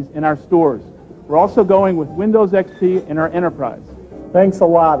technologies in our stores. We're also going with Windows XP in our enterprise. Thanks a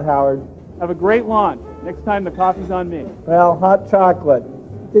lot, Howard. Have a great launch. Next time the coffee's on me. Well, hot chocolate.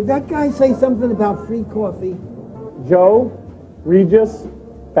 Did that guy say something about free coffee? Joe, Regis,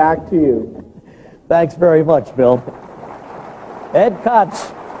 back to you. Thanks very much, Bill. Ed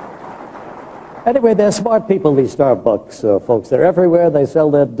Kotz. Anyway, they're smart people, these Starbucks folks. They're everywhere. They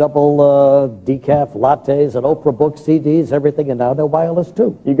sell their double decaf lattes and Oprah book CDs, everything, and now they're wireless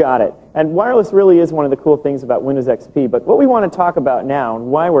too. You got it. And wireless really is one of the cool things about Windows XP. But what we want to talk about now, and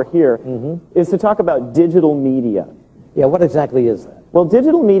why we're here, is to talk about digital media. Yeah, what exactly is that? Well,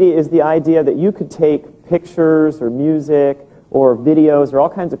 digital media is the idea that you could take pictures or music or videos or all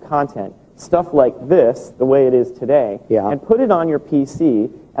kinds of content, stuff like this, the way it is today, and put it on your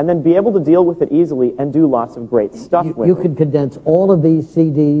PC and then be able to deal with it easily and do lots of great stuff with it. You can condense all of these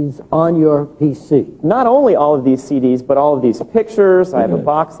CDs on your PC. Not only all of these CDs, but all of these pictures. I have a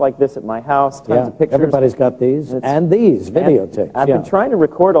box like this at my house, tons of pictures. Everybody's got these, and these videotapes. I've been trying to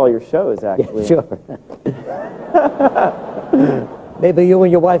record all your shows, actually. Yeah, sure. Maybe you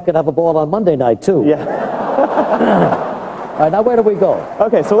and your wife could have a ball on Monday night, too. Yeah. All right, now where do we go?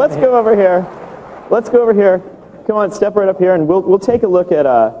 Okay, so let's go over here. Let's go over here. Come on, step right up here, and we'll take a look at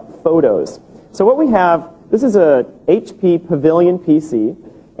photos. So what we have, this is a HP Pavilion PC,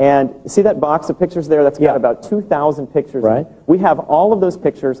 and see that box of pictures there? That's got about 2,000 pictures. Right. We have all of those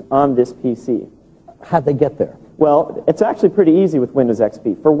pictures on this PC. How'd they get there? Well, it's actually pretty easy with Windows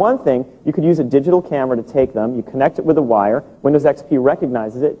XP. For one thing, you could use a digital camera to take them. You connect it with a wire. Windows XP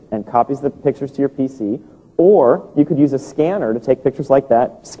recognizes it and copies the pictures to your PC. Or you could use a scanner to take pictures like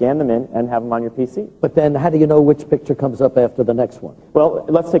that, scan them in, and have them on your PC. But then how do you know which picture comes up after the next one? Well,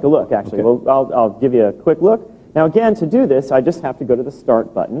 let's take a look, actually. Okay. Well, I'll give you a quick look. Now, again, to do this, I just have to go to the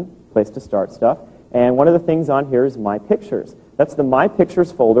Start button, place to start stuff. And one of the things on here is My Pictures. That's the My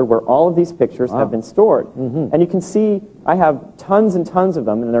Pictures folder where all of these pictures have been stored. And you can see I have tons and tons of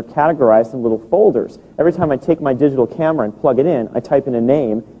them, and they're categorized in little folders. Every time I take my digital camera and plug it in, I type in a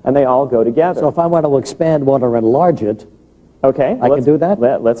name, and they all go together. So if I want to expand one or enlarge it, okay, I can do that?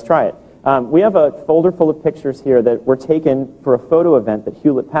 Let's try it. We have a folder full of pictures here that were taken for a photo event that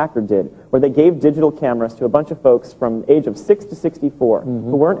Hewlett-Packard did, where they gave digital cameras to a bunch of folks from age of 6 to 64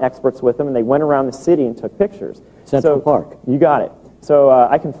 who weren't experts with them, and they went around the city and took pictures. Central Park. You got it. So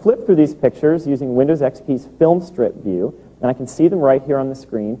I can flip through these pictures using Windows XP's film strip view, and I can see them right here on the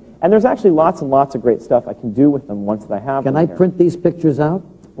screen. And there's actually lots and lots of great stuff I can do with them once I have them. Can I print these pictures out?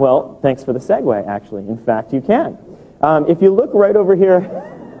 Well, thanks for the segue, actually. In fact, you can. If you look right over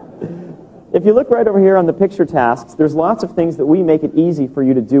here... If you look right over here on the picture tasks, there's lots of things that we make it easy for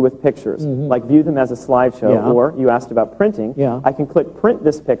you to do with pictures, like view them as a slideshow, or you asked about printing. I can click print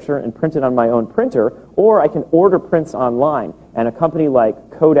this picture and print it on my own printer, or I can order prints online, and a company like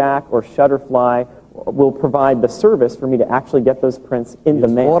Kodak or Shutterfly will provide the service for me to actually get those prints in the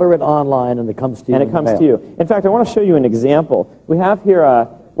mail. Order it online and it comes to you. And it comes to you. In fact, I want to show you an example. We have here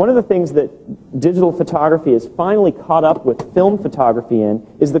one of the things that digital photography has finally caught up with film photography in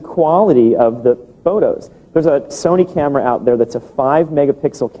is the quality of the photos. There's a Sony camera out there that's a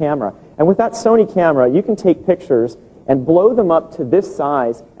 5-megapixel camera. And with that Sony camera, you can take pictures and blow them up to this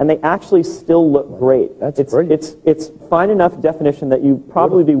size, and they actually still look great. It's fine enough definition that you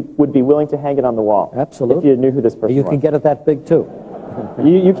probably would be willing to hang it on the wall. Absolutely. If you knew who this person was. You can get it that big, too.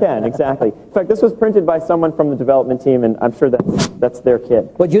 You can, exactly. In fact, this was printed by someone from the development team, and I'm sure that's their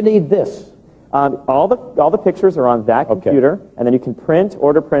kit. But you need this. All the pictures are on that computer, and then you can print,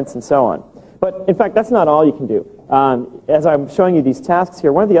 order prints, and so on. But in fact, that's not all you can do. As I'm showing you these tasks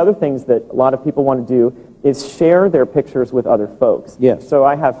here, one of the other things that a lot of people want to do is share their pictures with other folks. Yes. So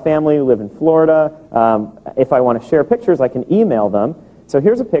I have family who live in Florida. If I want to share pictures, I can email them. So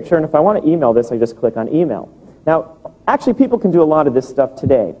here's a picture, and if I want to email this, I just click on email. Now, actually, people can do a lot of this stuff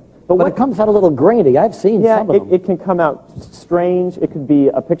today. But it comes out a little grainy. I've seen some of them. It can come out strange. It could be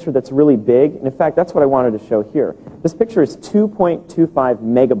a picture that's really big. And in fact, that's what I wanted to show here. This picture is 2.25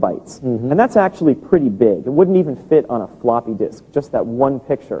 megabytes. And that's actually pretty big. It wouldn't even fit on a floppy disk, just that one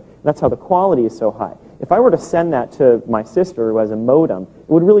picture. And that's how the quality is so high. If I were to send that to my sister who has a modem, it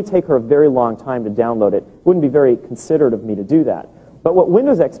would really take her a very long time to download it. It wouldn't be very considerate of me to do that. But what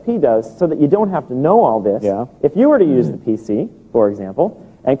Windows XP does, so that you don't have to know all this, if you were to use the PC, for example,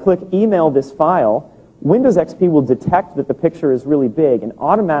 and click email this file, Windows XP will detect that the picture is really big and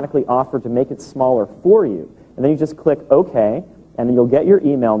automatically offer to make it smaller for you. And then you just click OK, and then you'll get your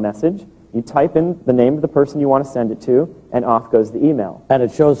email message. You type in the name of the person you want to send it to, and off goes the email. And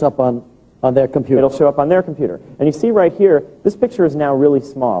it shows up on On their computer. It'll show up on their computer. And you see right here, this picture is now really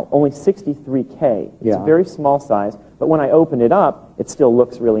small, only 63K. It's a very small size, but when I open it up, it still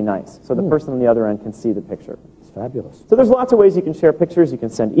looks really nice. So the person on the other end can see the picture. It's fabulous. So there's lots of ways you can share pictures. You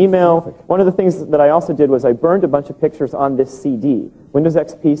can send email. One of the things that I also did was I burned a bunch of pictures on this CD. Windows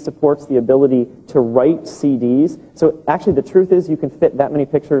XP supports the ability to write CDs. So actually the truth is you can fit that many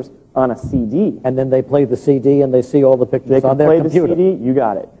pictures on a CD. And then they play the CD and they see all the pictures on their computer. They can play the CD, you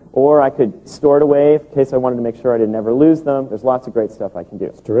got it. Or I could store it away in case I wanted to make sure I didn't ever lose them. There's lots of great stuff I can do.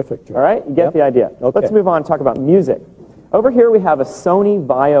 It's terrific, Joe. All right, you get the idea. Okay. Let's move on and talk about music. Over here we have a Sony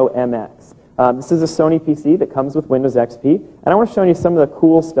Vaio MX. This is a Sony PC that comes with Windows XP, and I want to show you some of the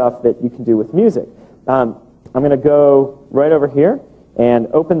cool stuff that you can do with music. I'm going to go right over here and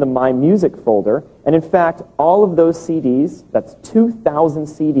open the My Music folder, and in fact, all of those CDs, that's 2,000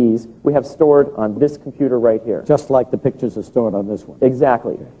 CDs, we have stored on this computer right here. Just like the pictures are stored on this one.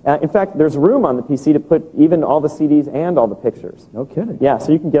 Exactly. In fact, there's room on the PC to put even all the CDs and all the pictures. No kidding. Yeah,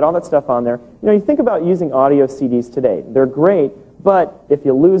 so you can get all that stuff on there. You know, you think about using audio CDs today. They're great, but if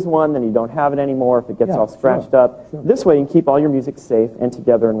you lose one, then you don't have it anymore if it gets all scratched up. Sure. This way you can keep all your music safe and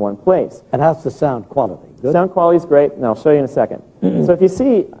together in one place. And how's the sound quality? Good? Sound quality is great, and I'll show you in a second. So if you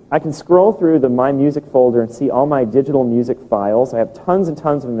see, I can scroll through the My Music folder and see all my digital music files. I have tons and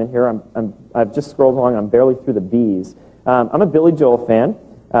tons of them in here. I've just scrolled along. I'm barely through the B's. I'm a Billy Joel fan,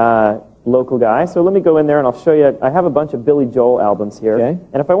 local guy. So let me go in there and I'll show you. I have a bunch of Billy Joel albums here. Okay.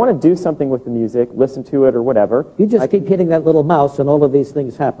 And if I want to do something with the music, listen to it or whatever. You just keep hitting that little mouse and all of these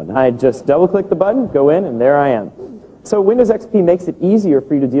things happen. Huh? I just double-click the button, go in, and there I am. So Windows XP makes it easier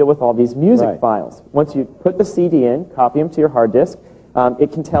for you to deal with all these music files. Once you put the CD in, copy them to your hard disk,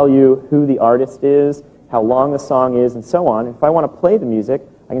 it can tell you who the artist is, how long the song is, and so on. If I want to play the music,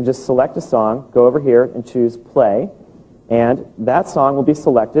 I can just select a song, go over here and choose play, and that song will be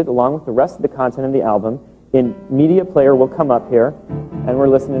selected along with the rest of the content of the album. In Media Player will come up here, and we're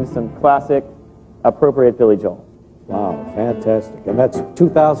listening to some classic, appropriate Billy Joel. Wow, fantastic. And that's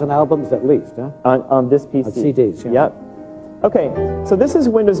 2,000 albums at least, huh? On this PC. On CDs, yeah. Yep. Okay, so this is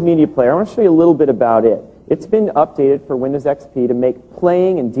Windows Media Player. I want to show you a little bit about it. It's been updated for Windows XP to make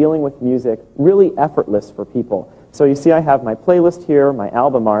playing and dealing with music really effortless for people. So you see I have my playlist here, my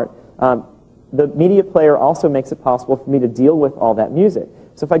album art. The Media Player also makes it possible for me to deal with all that music.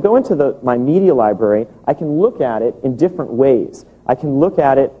 So if I go into my media library, I can look at it in different ways. I can look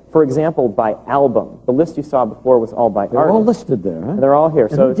at it, for example, by album. The list you saw before was all by artist. They're all listed there, huh? They're all here.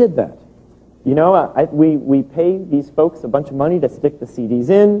 And who did that? You know, we pay these folks a bunch of money to stick the CDs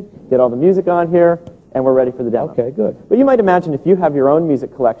in, get all the music on here, and we're ready for the demo. Okay, good. But you might imagine if you have your own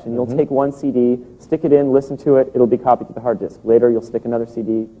music collection, you'll take one CD, stick it in, listen to it, it'll be copied to the hard disk. Later, you'll stick another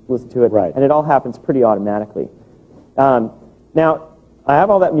CD, listen to it, and it all happens pretty automatically. Now, I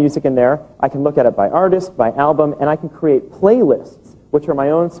have all that music in there. I can look at it by artist, by album, and I can create playlists, which are my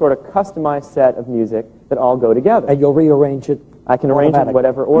own sort of customized set of music that all go together. And you'll rearrange it? I can arrange it in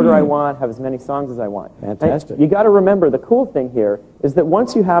whatever order I want, have as many songs as I want. Fantastic. You got to remember, the cool thing here is that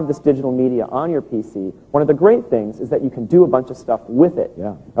once you have this digital media on your PC, one of the great things is that you can do a bunch of stuff with it.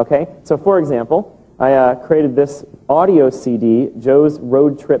 Yeah. Okay? So for example, I created this audio CD, Joe's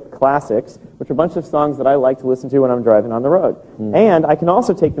Road Trip Classics, which are a bunch of songs that I like to listen to when I'm driving on the road. And I can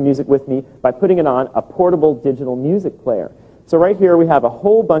also take the music with me by putting it on a portable digital music player. So right here we have a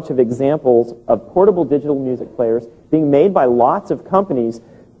whole bunch of examples of portable digital music players being made by lots of companies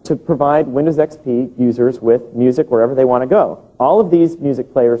to provide Windows XP users with music wherever they want to go. All of these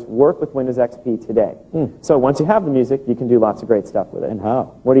music players work with Windows XP today. So once you have the music, you can do lots of great stuff with it. And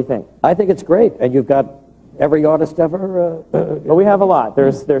how? What do you think? I think it's great. And you've got every artist ever? Well, we have a lot.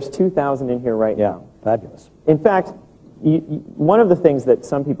 There's 2,000 in here right now. Fabulous. In fact, one of the things that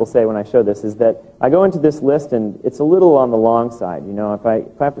some people say when I show this is that I go into this list and it's a little on the long side. You know, if I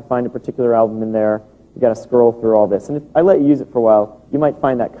have to find a particular album in there, you got to scroll through all this. And if I let you use it for a while, you might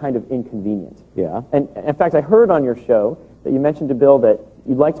find that kind of inconvenient. Yeah. And in fact, I heard on your show that you mentioned to Bill that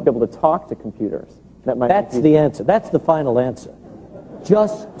you'd like to be able to talk to computers. That's the answer. That's the final answer.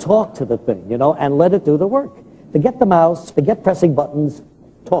 Just talk to the thing, you know, and let it do the work. Forget the mouse, forget pressing buttons,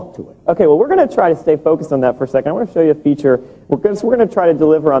 talk to it. Okay, well, we're going to try to stay focused on that for a second. I want to show you a feature. We're going to try to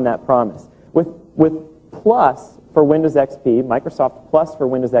deliver on that promise. With Plus for Windows XP, Microsoft Plus for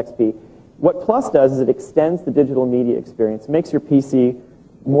Windows XP, what Plus does is it extends the digital media experience, makes your PC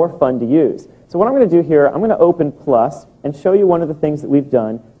more fun to use. So what I'm going to do here, I'm going to open Plus and show you one of the things that we've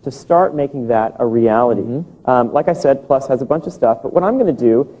done to start making that a reality. Like I said, Plus has a bunch of stuff, but what I'm going to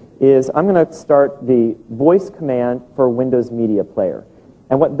do is I'm going to start the voice command for Windows Media Player.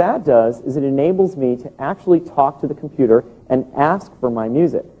 And what that does is it enables me to actually talk to the computer and ask for my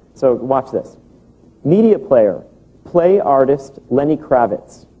music. So watch this. Media player, play artist Lenny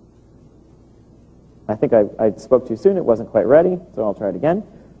Kravitz. I think I spoke too soon. It wasn't quite ready, so I'll try it again.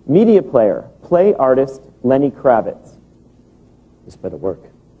 Media player, play artist Lenny Kravitz. This better work.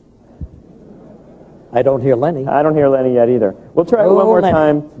 I don't hear Lenny. I don't hear Lenny yet either. We'll try it one more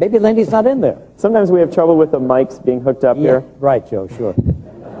time. Maybe Lenny's not in there. Sometimes we have trouble with the mics being hooked up here. Right, Joe, sure.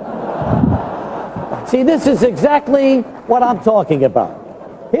 See, this is exactly what I'm talking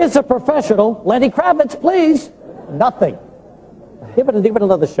about. Here's a professional. Lenny Kravitz, please. Nothing. Give it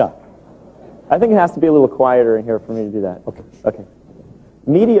another shot. I think it has to be a little quieter in here for me to do that. Okay. Okay.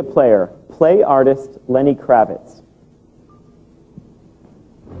 Media player, play artist Lenny Kravitz.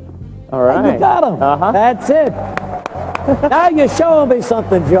 All right. You got him. That's it. Now you're showing me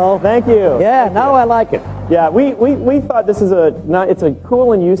something, Joe. Thank you. Yeah, now I like it. Yeah, we thought this is it's a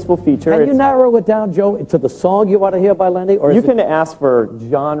cool and useful feature. Can you narrow it down, Joe, to the song you want to hear by Lenny? Or you can ask for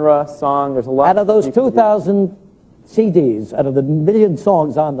genre, song. There's a lot. Out of those 2,000 CDs, out of the million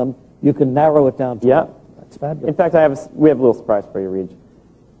songs on them, you can narrow it down to. Yeah. That's fabulous. In fact, we have a little surprise for you, Reg.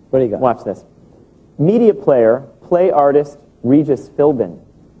 What do you got? Watch this. Media player, play artist Regis Philbin.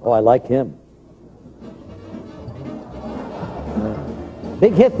 Oh, I like him.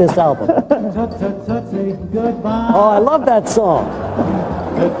 Big hit, this album. Oh, I love that song.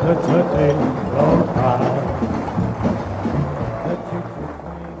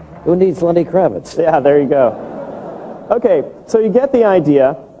 Who needs Lenny Kravitz? Yeah, there you go. Okay, so you get the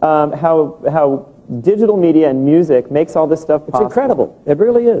idea how digital media and music makes all this stuff possible. It's incredible. It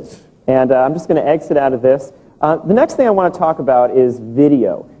really is. And I'm just going to exit out of this. The next thing I want to talk about is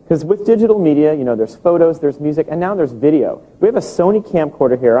video. Because with digital media, you know, there's photos, there's music, and now there's video. We have a Sony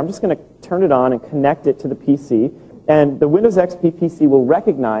camcorder here. I'm just going to turn it on and connect it to the PC. And the Windows XP PC will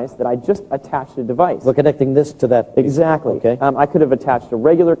recognize that I just attached a device. We're connecting this to that. Exactly. Okay. I could have attached a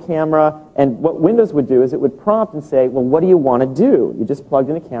regular camera, and what Windows would do is it would prompt and say, well, what do you want to do? You just plugged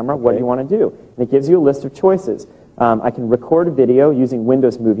in a camera, what do you want to do? And it gives you a list of choices. I can record a video using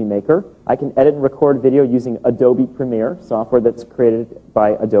Windows Movie Maker. I can edit and record video using Adobe Premiere, software that's created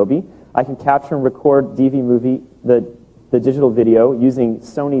by Adobe. I can capture and record the digital video using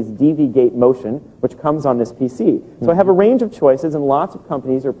Sony's DV Gate Motion, which comes on this PC. So I have a range of choices, and lots of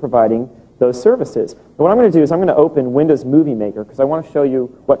companies are providing those services. And what I'm going to do is I'm going to open Windows Movie Maker, because I want to show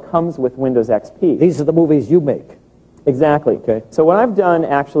you what comes with Windows XP. These are the movies you make. Exactly. Okay. So what I've done,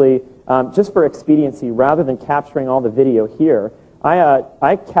 actually, just for expediency, rather than capturing all the video here,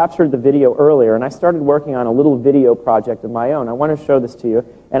 I captured the video earlier, and I started working on a little video project of my own. I want to show this to you,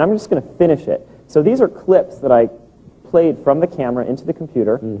 and I'm just going to finish it. So these are clips that I played from the camera into the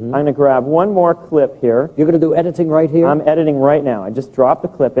computer. I'm going to grab one more clip here. You're going to do editing right here? I'm editing right now. I just dropped the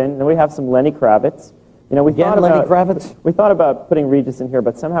clip in, and then we have some Lenny Kravitz. You know, we thought about putting Regis in here,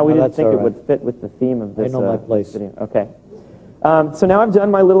 but somehow we didn't think it would fit with the theme of this. I know my place. Video. Okay. So now I've done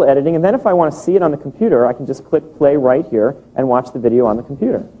my little editing, and then if I want to see it on the computer, I can just click play right here and watch the video on the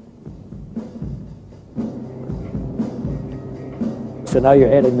computer. So now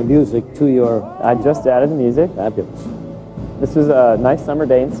you're adding the music to your... I just added the music. Fabulous. This was a nice summer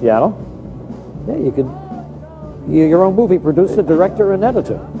day in Seattle. Yeah, you could... You're your own movie producer, director, and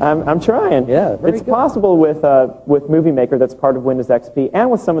editor. I'm trying. Yeah, very It's good. possible with Movie Maker that's part of Windows XP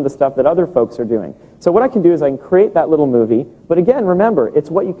and with some of the stuff that other folks are doing. So what I can do is I can create that little movie, but again, remember, it's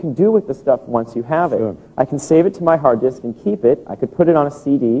what you can do with the stuff once you have it. I can save it to my hard disk and keep it. I could put it on a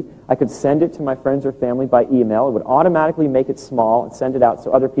CD. I could send it to my friends or family by email. It would automatically make it small and send it out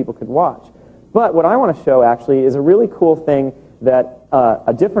so other people could watch. But what I want to show, actually, is a really cool thing that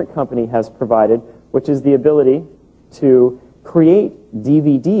a different company has provided, which is the ability to create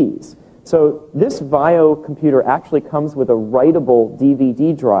DVDs. So this VIO computer actually comes with a writable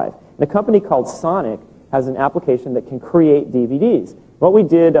DVD drive. And a company called Sonic has an application that can create DVDs. What we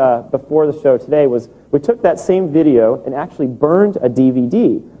did before the show today was we took that same video and actually burned a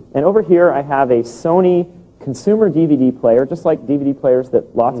DVD. And over here I have a Sony consumer DVD player, just like DVD players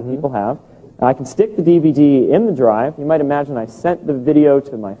that lots of people have. I can stick the DVD in the drive. You might imagine I sent the video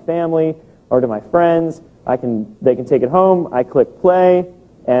to my family or to my friends. They can take it home. I click play,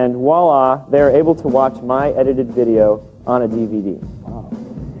 and voila, they're able to watch my edited video on a DVD. Wow.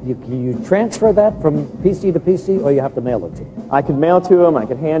 You transfer that from PC to PC, or you have to mail it to them? I could mail it to them. I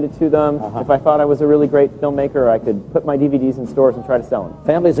could hand it to them. If I thought I was a really great filmmaker, I could put my DVDs in stores and try to sell them.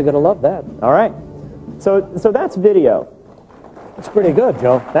 Families are going to love that. All right. So that's video. It's pretty good,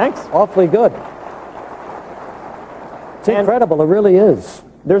 Joe. Thanks. Awfully good. It's incredible. It really is.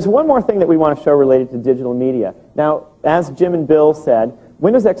 There's one more thing that we want to show related to digital media. Now, as Jim and Bill said,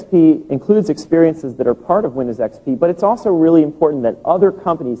 Windows XP includes experiences that are part of Windows XP, but it's also really important that other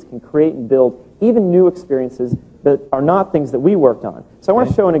companies can create and build even new experiences that are not things that we worked on. So I want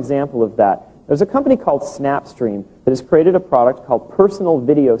to show an example of that. There's a company called Snapstream that has created a product called Personal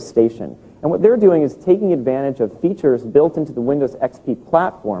Video Station. And what they're doing is taking advantage of features built into the Windows XP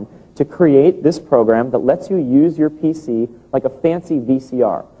platform to create this program that lets you use your PC like a fancy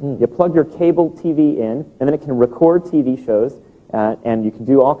VCR. You plug your cable TV in, and then it can record TV shows, and you can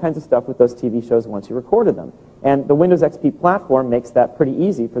do all kinds of stuff with those TV shows once you recorded them. And the Windows XP platform makes that pretty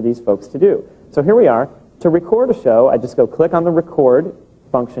easy for these folks to do. So here we are. To record a show, I just go click on the record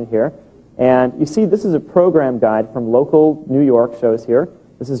function here, and you see this is a program guide from local New York shows here.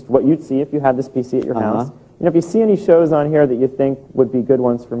 This is what you'd see if you had this PC at your house. You know, if you see any shows on here that you think would be good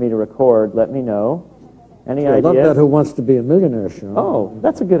ones for me to record, let me know. Any ideas? I love that Who Wants to Be a Millionaire show. Oh,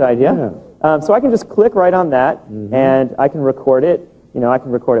 that's a good idea. So I can just click right on that, and I can record it. You know, I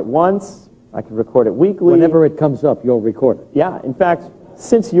can record it once. I can record it weekly. Whenever it comes up, you'll record it. Yeah. In fact,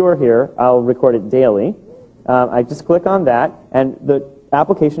 since you're here, I'll record it daily. I just click on that, and the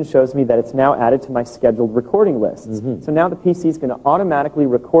application shows me that it's now added to my scheduled recording lists. So now the PC is going to automatically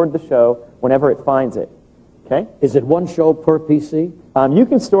record the show whenever it finds it. Okay? Is it one show per PC? You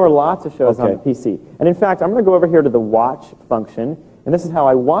can store lots of shows on the PC. And in fact, I'm going to go over here to the watch function, and this is how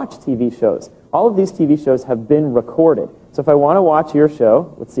I watch TV shows. All of these TV shows have been recorded. So if I want to watch your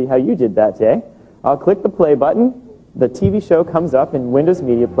show, let's see how you did that day. I'll click the play button. The TV show comes up in Windows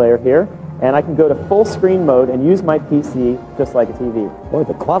Media Player here, and I can go to full screen mode and use my PC just like a TV. Boy,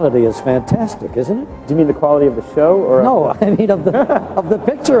 the quality is fantastic, isn't it? Do you mean the quality of the show? Or no, I mean of the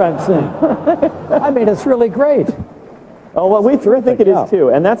picture I'm seeing. I mean, it's really great. Oh, well, we think it is too,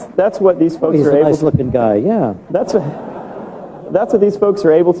 and that's what these folks he's are a able to... nice-looking guy, yeah. That's what these folks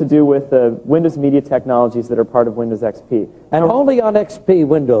are able to do with the Windows Media technologies that are part of Windows XP. And only on XP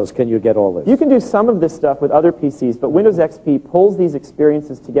Windows can you get all this. You can do some of this stuff with other PCs, but Windows XP pulls these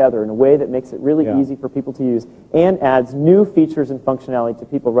experiences together in a way that makes it really easy for people to use and adds new features and functionality to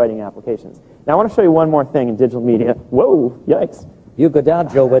people writing applications. Now, I want to show you one more thing in digital media. Whoa, yikes. You go down,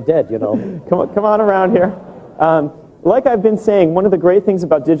 Joe, we're dead, you know. Come on around here. Like I've been saying, one of the great things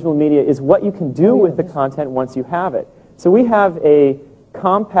about digital media is what you can do with the content once you have it. So we have a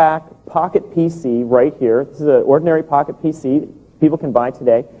compact pocket PC right here. This is an ordinary pocket PC people can buy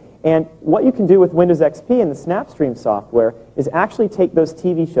today. And what you can do with Windows XP and the Snapstream software is actually take those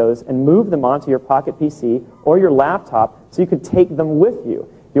TV shows and move them onto your pocket PC or your laptop so you could take them with you.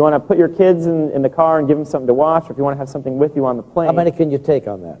 If you want to put your kids in the car and give them something to watch, or if you want to have something with you on the plane. How many can you take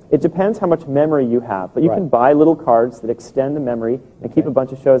on that? It depends how much memory you have. But you can buy little cards that extend the memory and keep a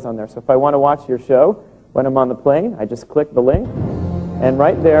bunch of shows on there. So if I want to watch your show, when I'm on the plane, I just click the link, and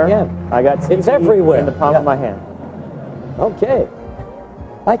right there, I got TV it's everywhere. In the palm of my hand. Okay.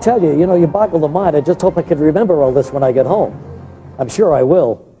 I tell you, you boggle the mind. I just hope I can remember all this when I get home. I'm sure I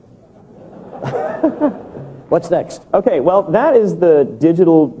will. What's next? Okay, well, that is the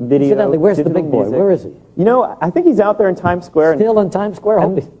digital video. Incidentally, where's the big boy? Music. Where is he? You know, I think he's out there in Times Square. Still in Times Square?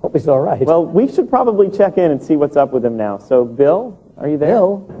 Hope he's all right. Well, we should probably check in and see what's up with him now. So, Bill, are you there?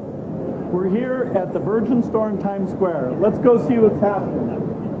 Bill? We're here at the Virgin Store in Times Square. Let's go see what's happening.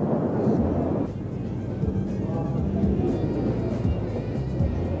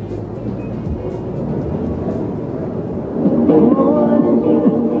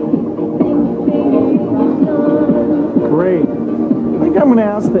 Great. I think I'm going to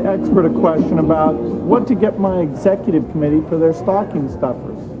ask the expert a question about what to get my executive committee for their stocking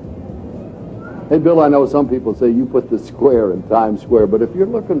stuffers. Hey, Bill, I know some people say you put the square in Times Square, but if you're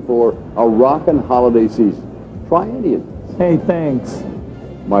looking for a rockin' holiday season, try any of these. Hey, thanks.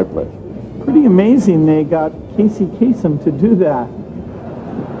 My pleasure. Pretty amazing they got Casey Kasem to do that.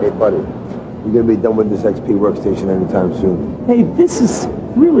 Hey, buddy, you're going to be done with this XP workstation anytime soon. Hey, this is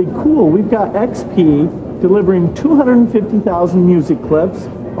really cool. We've got XP delivering 250,000 music clips,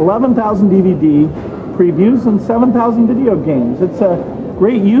 11,000 DVD previews, and 7,000 video games. It's a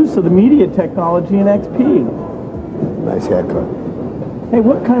great use of the media technology in XP. Nice haircut. Hey,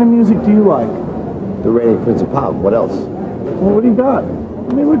 what kind of music do you like? The reigning Prince of Pop. What else? Well, what do you got?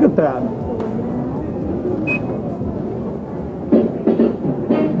 Let me look at that.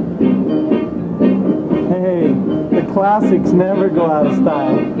 Hey, the classics never go out of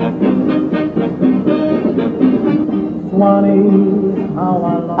style.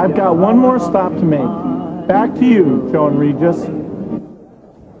 I've got one more stop to make. Back to you, Joe and Regis.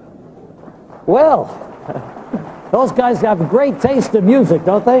 Well, those guys have great taste in music,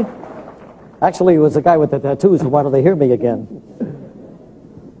 don't they? Actually, it was the guy with the tattoos who wanted to hear me again.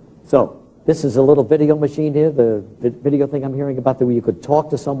 So, This is a little video machine here, the video thing I'm hearing about, where you could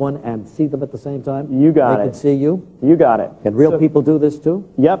talk to someone and see them at the same time. You got it. They can see you. You got it. Can real people do this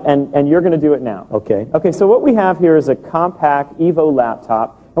too? Yep, and you're going to do it now. Okay. Okay, so what we have here is a compact Evo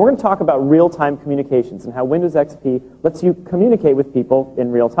laptop, and we're going to talk about real-time communications and how Windows XP lets you communicate with people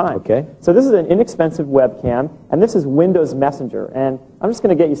in real time. Okay. So this is an inexpensive webcam, and this is Windows Messenger. And I'm just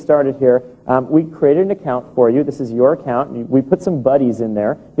going to get you started here. We created an account for you. This is your account. We put some buddies in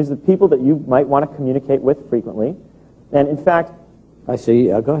there. These are the people that you might want to communicate with frequently. And in fact... I see.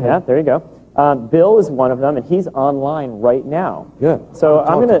 Go ahead. Yeah, there you go. Bill is one of them, and he's online right now. Good. So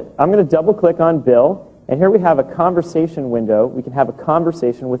I'm going to double-click on Bill. And here we have a conversation window. We can have a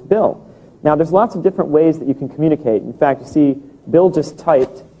conversation with Bill. Now, there's lots of different ways that you can communicate. In fact, you see, Bill just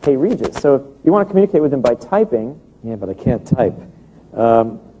typed, "Hey, Regis." So if you want to communicate with him by typing... Yeah, but I can't type.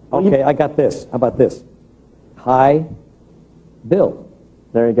 Okay, I got this. How about this? Hi, Bill.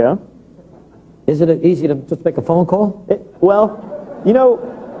 There you go. Isn't it easy to just make a phone call? Well, you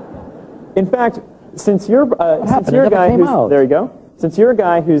know, in fact, since you're a guy who's... There you go. Since you're a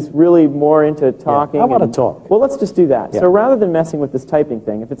guy who's really more into talking... Yeah, I want to talk. Well, let's just do that. Yeah. So rather than messing with this typing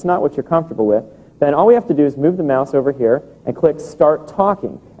thing, if it's not what you're comfortable with, then all we have to do is move the mouse over here and click Start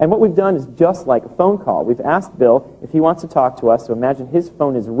Talking. And what we've done is just like a phone call. We've asked Bill if he wants to talk to us, so imagine his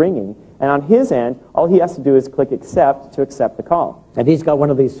phone is ringing, and on his end, all he has to do is click Accept to accept the call. And he's got one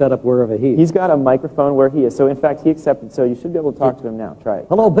of these set up wherever he is. He's got a microphone where he is. So in fact, he accepted, so you should be able to talk to him now. Try it.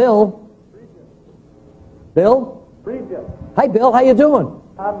 Hello, Bill. Bill? Hi, Bill. How you doing?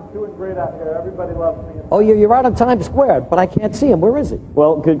 I'm doing great out here. Everybody loves me. Oh, you're out on Times Square, but I can't see him. Where is he?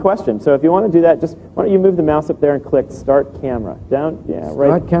 Well, good question. So if you want to do that, just why don't you move the mouse up there and click Start Camera. Down, yeah, right.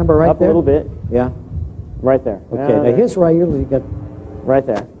 Start camera right up there? a little bit. Yeah. Right there. Okay, now here's where I usually get... Right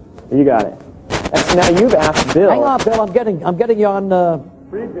there. You got it. And so now you've asked Bill... Hang on, Bill. I'm getting you on...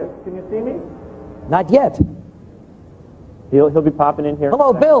 Regis, can you see me? Not yet. He'll be popping in here.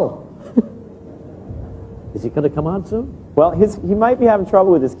 Hello, Bill. Is he going to come on soon? Well, he might be having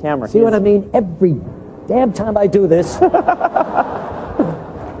trouble with his camera. See what I mean? Every damn time I do this,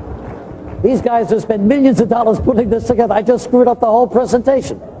 these guys have spent millions of dollars putting this together. I just screwed up the whole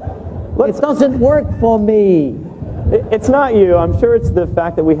presentation. It doesn't work for me. It's not you. I'm sure it's the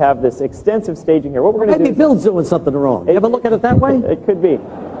fact that we have this extensive staging here. What we're going to do... Maybe Bill's doing something wrong. You ever look at it that way? It could be.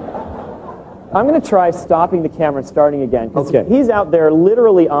 I'm going to try stopping the camera and starting again. Okay. He's out there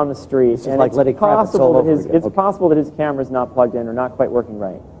literally on the street. It's like letting Kravitz all over again. It's possible that his camera is not plugged in or not quite working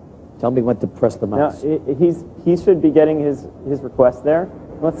right. Tell me when to press the mouse. No, he should be getting his request there.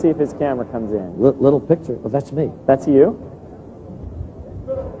 Let's see if his camera comes in. Little picture. Oh, that's me. That's you?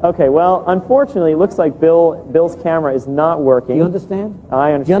 Okay, well, unfortunately, it looks like Bill's camera is not working. Do you understand?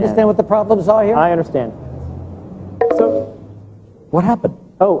 I understand. Do you understand what the problems are here? I understand. So, what happened?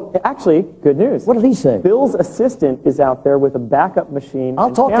 Oh, actually, good news. What did he say? Bill's assistant is out there with a backup machine.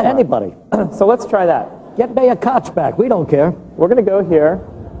 I'll talk to anybody. So let's try that. Get me a Koch back. We don't care. We're going to go here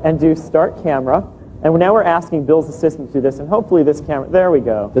and do Start Camera. And now we're asking Bill's assistant to do this, and hopefully this camera... There we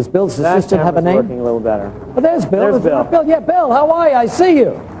go. Does Bill's assistant have a name? Working a little better. Oh, there's Bill. There's Bill. Yeah, Bill, how are you? I see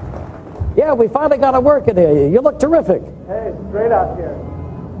you. Yeah, we finally got to work in here. You look terrific. Hey, it's great out here.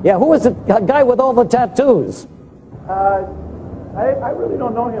 Yeah, who is the guy with all the tattoos? I really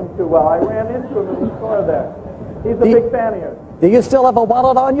don't know him too well. I ran into him in the store there. He's a big fan of yours. Do you still have a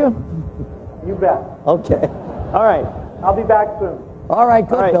wallet on you? You bet. Okay. All right. I'll be back soon. All right,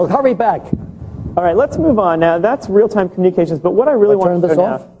 good, Bill. Hurry back. All right, let's move on. Now, that's real-time communications, but what I really want to do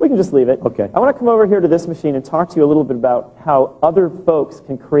now... We can just leave it. Okay. I want to come over here to this machine and talk to you a little bit about how other folks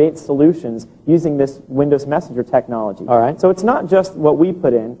can create solutions using this Windows Messenger technology. All right. So it's not just what we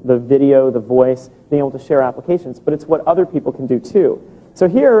put in, the video, the voice, being able to share applications, but it's what other people can do too. So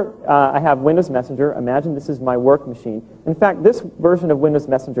here I have Windows Messenger. Imagine this is my work machine. In fact, this version of Windows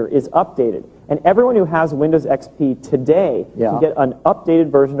Messenger is updated. And everyone who has Windows XP today can get an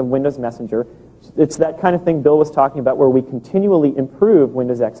updated version of Windows Messenger. It's that kind of thing Bill was talking about where we continually improve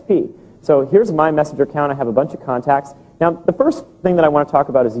Windows XP. So here's my Messenger account. I have a bunch of contacts. Now, the first thing that I want to talk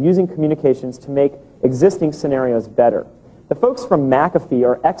about is using communications to make existing scenarios better. The folks from McAfee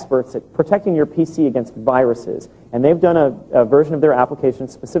are experts at protecting your PC against viruses, and they've done a version of their application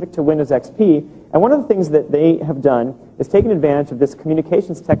specific to Windows XP, and one of the things that they have done is taken advantage of this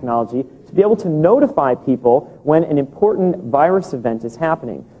communications technology to be able to notify people when an important virus event is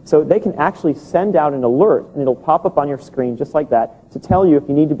happening. So they can actually send out an alert, and it'll pop up on your screen just like that to tell you if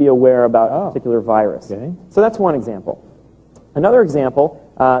you need to be aware about a particular virus. Okay. So that's one example. Another example,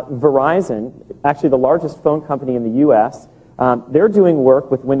 Verizon, actually the largest phone company in the U.S., they're doing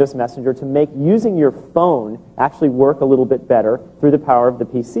work with Windows Messenger to make using your phone actually work a little bit better through the power of the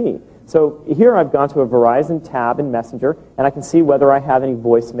PC. So here I've gone to a Verizon tab in Messenger, and I can see whether I have any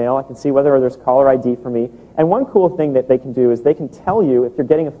voicemail. I can see whether there's caller ID for me. And one cool thing that they can do is they can tell you if you're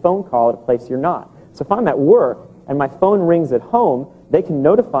getting a phone call at a place you're not. So if I'm at work and my phone rings at home, they can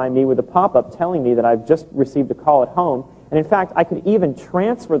notify me with a pop-up telling me that I've just received a call at home. And in fact, I could even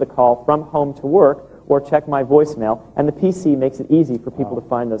transfer the call from home to work or check my voicemail, and the PC makes it easy for people to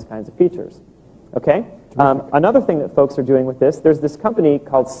find those kinds of features. Okay? Another thing that folks are doing with this, there's this company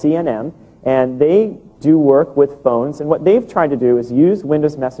called CNM, and they do work with phones, and what they've tried to do is use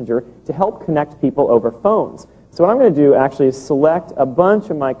Windows Messenger to help connect people over phones. So what I'm going to do actually is select a bunch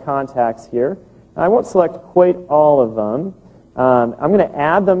of my contacts here. I won't select quite all of them. I'm going to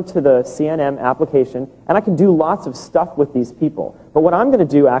add them to the CNM application, and I can do lots of stuff with these people. But what I'm going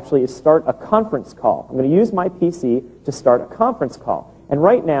to do actually is start a conference call. I'm going to use my PC to start a conference call. And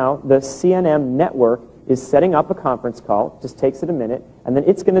right now, the CNM network is setting up a conference call. It just takes it a minute, and then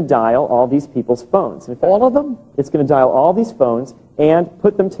it's going to dial all these people's phones. In fact, all of them? It's going to dial all these phones and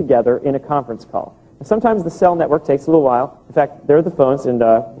put them together in a conference call. And sometimes the cell network takes a little while. In fact, there are the phones, and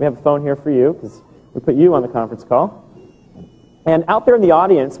we have a phone here for you because we put you on the conference call. And out there in the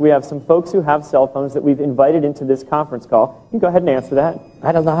audience, we have some folks who have cell phones that we've invited into this conference call. You can go ahead and answer that.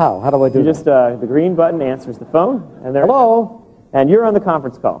 I don't know how. How do I do you that? Just, the green button answers the phone. And there. Hello. And you're on the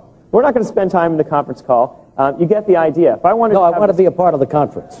conference call. We're not going to spend time in the conference call. You get the idea. If I wanted I want to be a part of the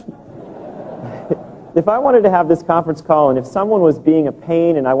conference. If I wanted to have this conference call, and if someone was being a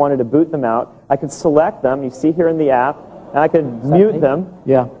pain and I wanted to boot them out, I could select them. You see here in the app. And I could mute them.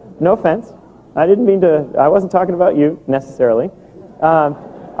 Yeah. No offense. I didn't mean to, I wasn't talking about you necessarily.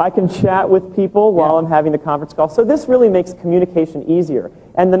 I can chat with people while I'm having the conference call. So this really makes communication easier.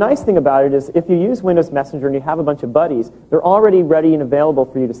 And the nice thing about it is if you use Windows Messenger and you have a bunch of buddies, they're already ready and available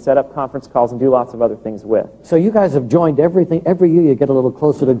for you to set up conference calls and do lots of other things with. So you guys have joined everything. Every year you get a little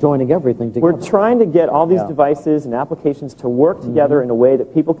closer to joining everything together. We're trying to get all these devices and applications to work together in a way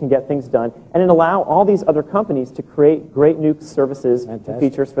that people can get things done and allow all these other companies to create great new services and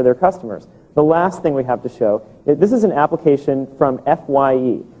features for their customers. The last thing we have to show, this is an application from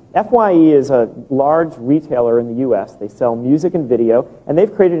FYE. FYE is a large retailer in the U.S. They sell music and video, and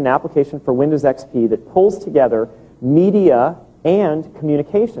they've created an application for Windows XP that pulls together media and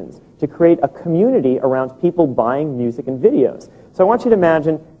communications to create a community around people buying music and videos. So I want you to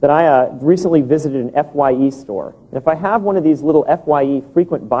imagine that I recently visited an FYE store. And if I have one of these little FYE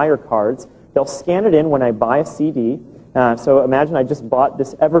frequent buyer cards, they'll scan it in when I buy a CD. So imagine I just bought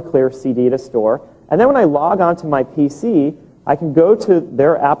this Everclear CD at a store. And then when I log onto my PC, I can go to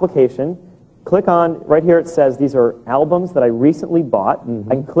their application, click on, right here it says these are albums that I recently bought.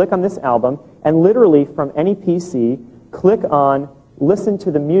 I can click on this album and literally from any PC, click on listen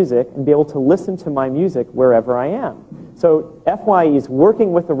to the music and be able to listen to my music wherever I am. So FYE is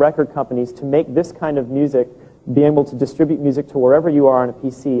working with the record companies to make this kind of music, being able to distribute music to wherever you are on a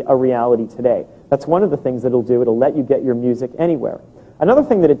PC, a reality today. That's one of the things that it'll do. It'll let you get your music anywhere. Another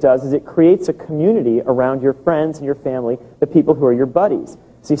thing that it does is it creates a community around your friends and your family, the people who are your buddies.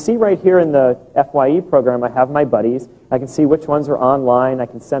 So you see right here in the FYE program, I have my buddies. I can see which ones are online. I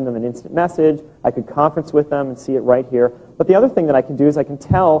can send them an instant message. I could conference with them and see it right here. But the other thing that I can do is I can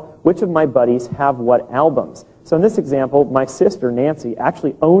tell which of my buddies have what albums. So in this example, my sister, Nancy,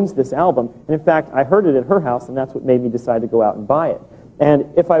 actually owns this album. And in fact, I heard it at her house, and that's what made me decide to go out and buy it. And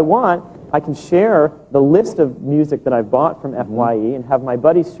if I want, I can share the list of music that I've bought from FYE and have my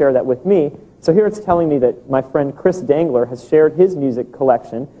buddies share that with me. So here it's telling me that my friend Chris Dangler has shared his music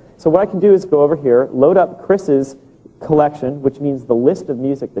collection. So what I can do is go over here, load up Chris's collection, which means the list of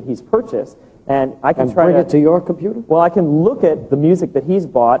music that he's purchased, and I can try bring it to your computer? Well, I can look at the music that he's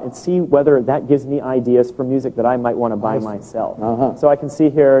bought and see whether that gives me ideas for music that I might want to buy myself. So I can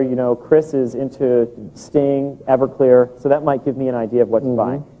see here, you know, Chris is into Sting, Everclear, so that might give me an idea of what to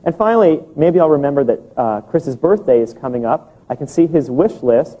buy. And finally, maybe I'll remember that Chris's birthday is coming up. I can see his wish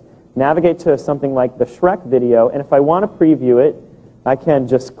list, navigate to something like the Shrek video, and if I want to preview it, I can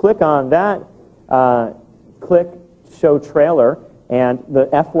just click on that, click Show Trailer, and the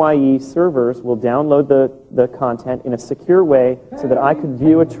FYE servers will download the content in a secure way so that I could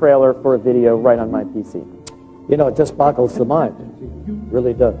view a trailer for a video right on my PC. You know, it just boggles the mind. It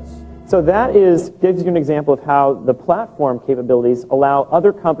really does. So that gives you an example of how the platform capabilities allow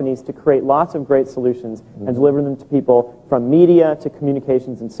other companies to create lots of great solutions and deliver them to people from media to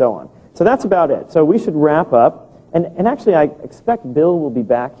communications and so on. So that's about it. So we should wrap up. And actually, I expect Bill will be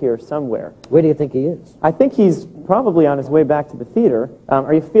back here somewhere. Where do you think he is? I think he's probably on his way back to the theater.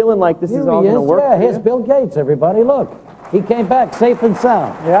 Are you feeling like this is all going to work? Yeah, here's Bill Gates, everybody. Look, he came back safe and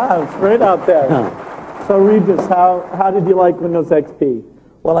sound. Yeah, it's great out there. So Regis, how did you like Windows XP?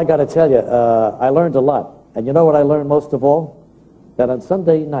 Well, I got to tell you, I learned a lot. And you know what I learned most of all? That on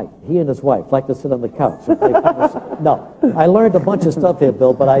Sunday night, he and his wife like to sit on the couch and play No, I learned a bunch of stuff here,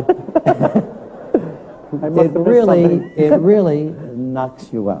 Bill, but it really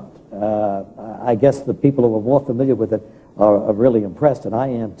knocks you out. I guess the people who are more familiar with it are really impressed, and I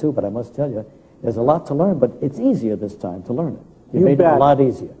am too, but I must tell you, there's a lot to learn, but it's easier this time to learn it. You made it a lot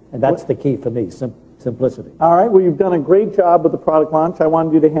easier, and that's the key for me, simplicity. All right, well, you've done a great job with the product launch. I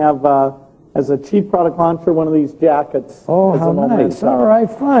wanted you to have, as a chief product launcher, one of these jackets. Oh, how nice. All right,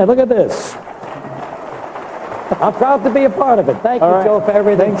 fine. Look at this. I'm proud to be a part of it. Thank you, Joe, for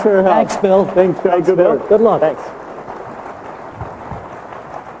everything. Thanks for your help. Thanks, Bill. Thanks, Joe. Good work. Good luck. Thanks.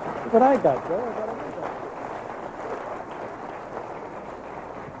 Look what I got, Joe.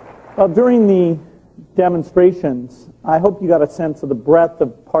 Well, during the demonstrations, I hope you got a sense of the breadth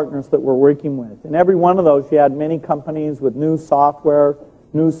of partners that we're working with. In every one of those, you had many companies with new software,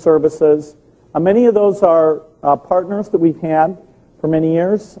 new services. Many of those are partners that we've had for many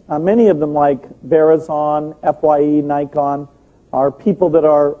years. Many of them, like Verizon, FYE, Nikon, are people that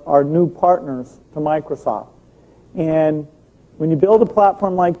are new partners to Microsoft. And when you build a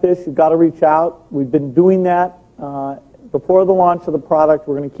platform like this, you've got to reach out. We've been doing that before the launch of the product.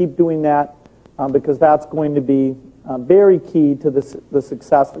 We're going to keep doing that because that's going to be very key to the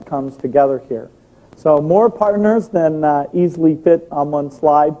success that comes together here. So more partners than easily fit on one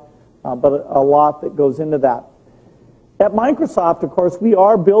slide, but a lot that goes into that. At Microsoft, of course, we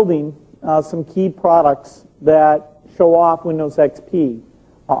are building some key products that show off Windows XP.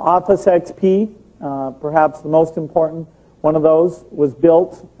 Office XP, perhaps the most important one of those, was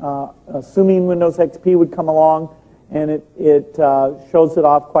built assuming Windows XP would come along, and it shows it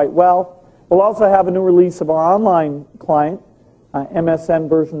off quite well. We'll also have a new release of our online client, MSN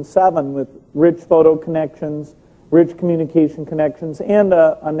version 7, with rich photo connections, rich communication connections, and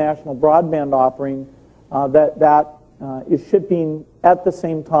a national broadband offering that is shipping at the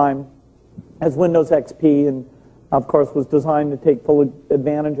same time as Windows XP, and of course was designed to take full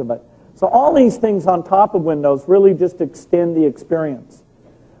advantage of it. So all these things on top of Windows really just extend the experience.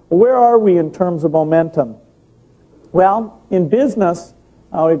 Well, where are we in terms of momentum? Well, in business,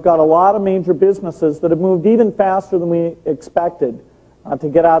 we've got a lot of major businesses that have moved even faster than we expected to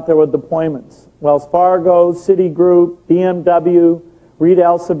get out there with deployments. Wells Fargo, Citigroup, BMW, Reed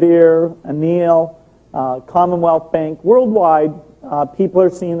Elsevier, Anil, Commonwealth Bank. Worldwide, people are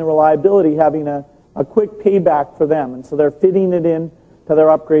seeing the reliability having a quick payback for them, and so they're fitting it in to their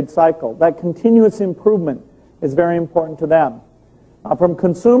upgrade cycle. That continuous improvement is very important to them. From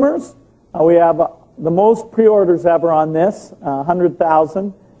consumers, we have the most pre-orders ever on this,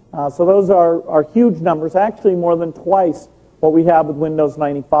 100,000. So those are huge numbers, actually more than twice what we have with Windows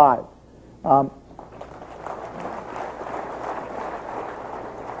 95.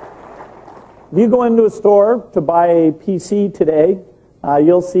 If you go into a store to buy a PC today,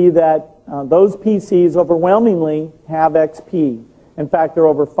 you'll see that those PCs overwhelmingly have XP. In fact, there are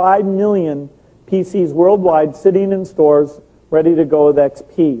over 5 million PCs worldwide sitting in stores ready to go with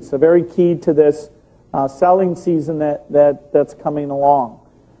XP. So very key to this selling season that's coming along.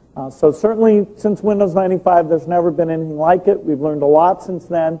 So certainly since Windows 95, there's never been anything like it. We've learned a lot since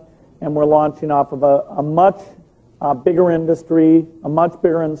then, and we're launching off of a much bigger industry, a much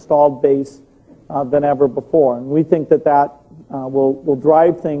bigger installed base than ever before. And we think that will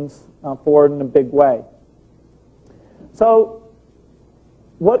drive things forward in a big way. So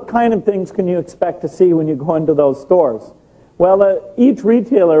what kind of things can you expect to see when you go into those stores? Well, each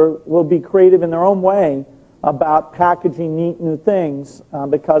retailer will be creative in their own way about packaging neat new things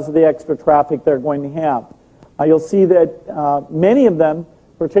because of the extra traffic they're going to have. You'll see that many of them,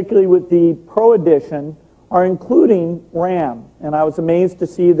 particularly with the Pro Edition, are including RAM. And I was amazed to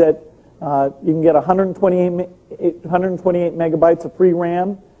see that you can get 128 megabytes of free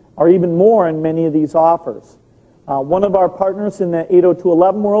RAM, or even more in many of these offers. One of our partners in the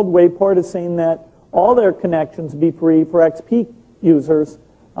 802.11 world, Wayport, is saying that all their connections be free for XP users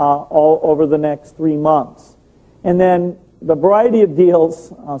all over the next 3 months. And then the variety of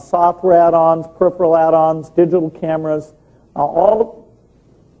deals, software add-ons, peripheral add-ons, digital cameras, all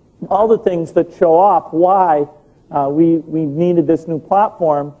the things that show off why we needed this new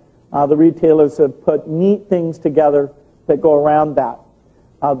platform. The retailers have put neat things together that go around that.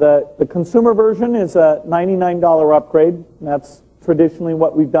 The consumer version is a $99 upgrade. And that's traditionally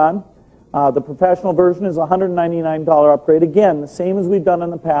what we've done. The professional version is a $199 upgrade. Again, the same as we've done in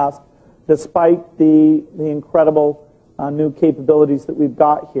the past, despite the incredible new capabilities that we've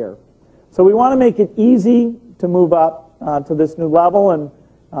got here. So we want to make it easy to move up to this new level, and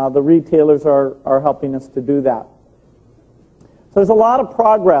the retailers are helping us to do that. So there's a lot of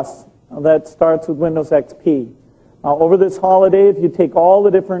progress that starts with Windows XP. Over this holiday, if you take all the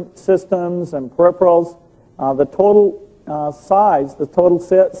different systems and peripherals, the total size, the total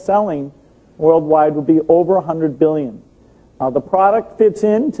selling worldwide will be over 100 billion. The product fits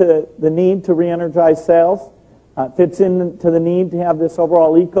into the need to re-energize sales, fits into the need to have this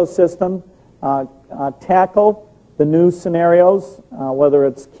overall ecosystem tackle the new scenarios, whether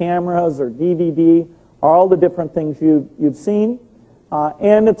it's cameras or DVD, all the different things you've seen,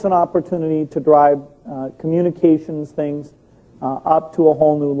 and it's an opportunity to drive communications things up to a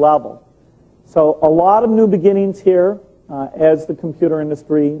whole new level. So a lot of new beginnings here as the computer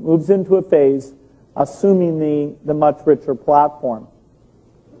industry moves into a phase assuming the much richer platform.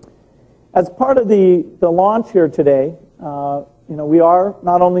 As part of the launch here today, we are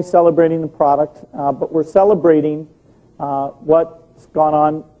not only celebrating the product, but we're celebrating what's gone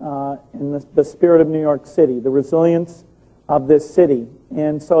on in the spirit of New York City, the resilience of this city.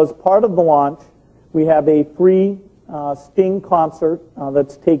 And so as part of the launch, we have a free Sting concert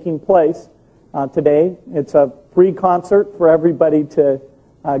that's taking place today. It's a free concert for everybody to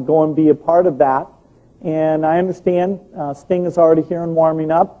go and be a part of that. And I understand Sting is already here and warming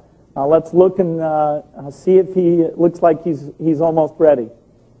up. Let's look and see if looks like he's almost ready.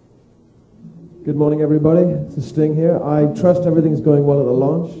 Good morning, everybody. It's Sting here. I trust everything's going well at the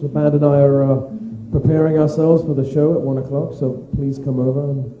launch. The band and I are preparing ourselves for the show at 1 o'clock, so please come over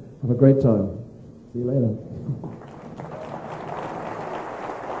and have a great time. See you later.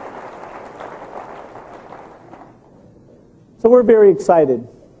 So we're very excited.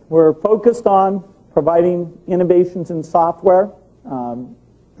 We're focused on providing innovations in software,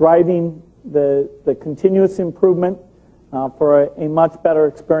 driving the continuous improvement for a much better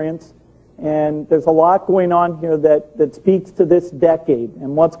experience. And there's a lot going on here that speaks to this decade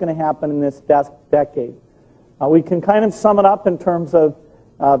and what's going to happen in this decade. We can kind of sum it up in terms of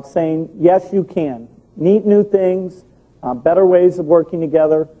saying, yes, you can. Neat new things, better ways of working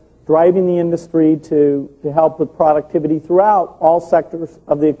together, driving the industry to help with productivity throughout all sectors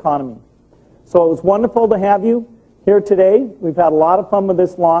of the economy. So it was wonderful to have you here today. We've had a lot of fun with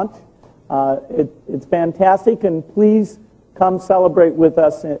this launch. It's fantastic, and please come celebrate with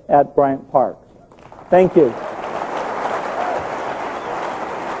us at Bryant Park. Thank you.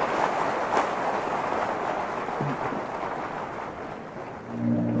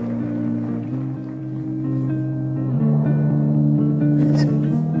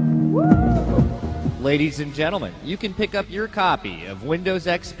 Ladies and gentlemen, you can pick up your copy of Windows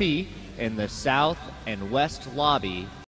XP in the South and West Lobby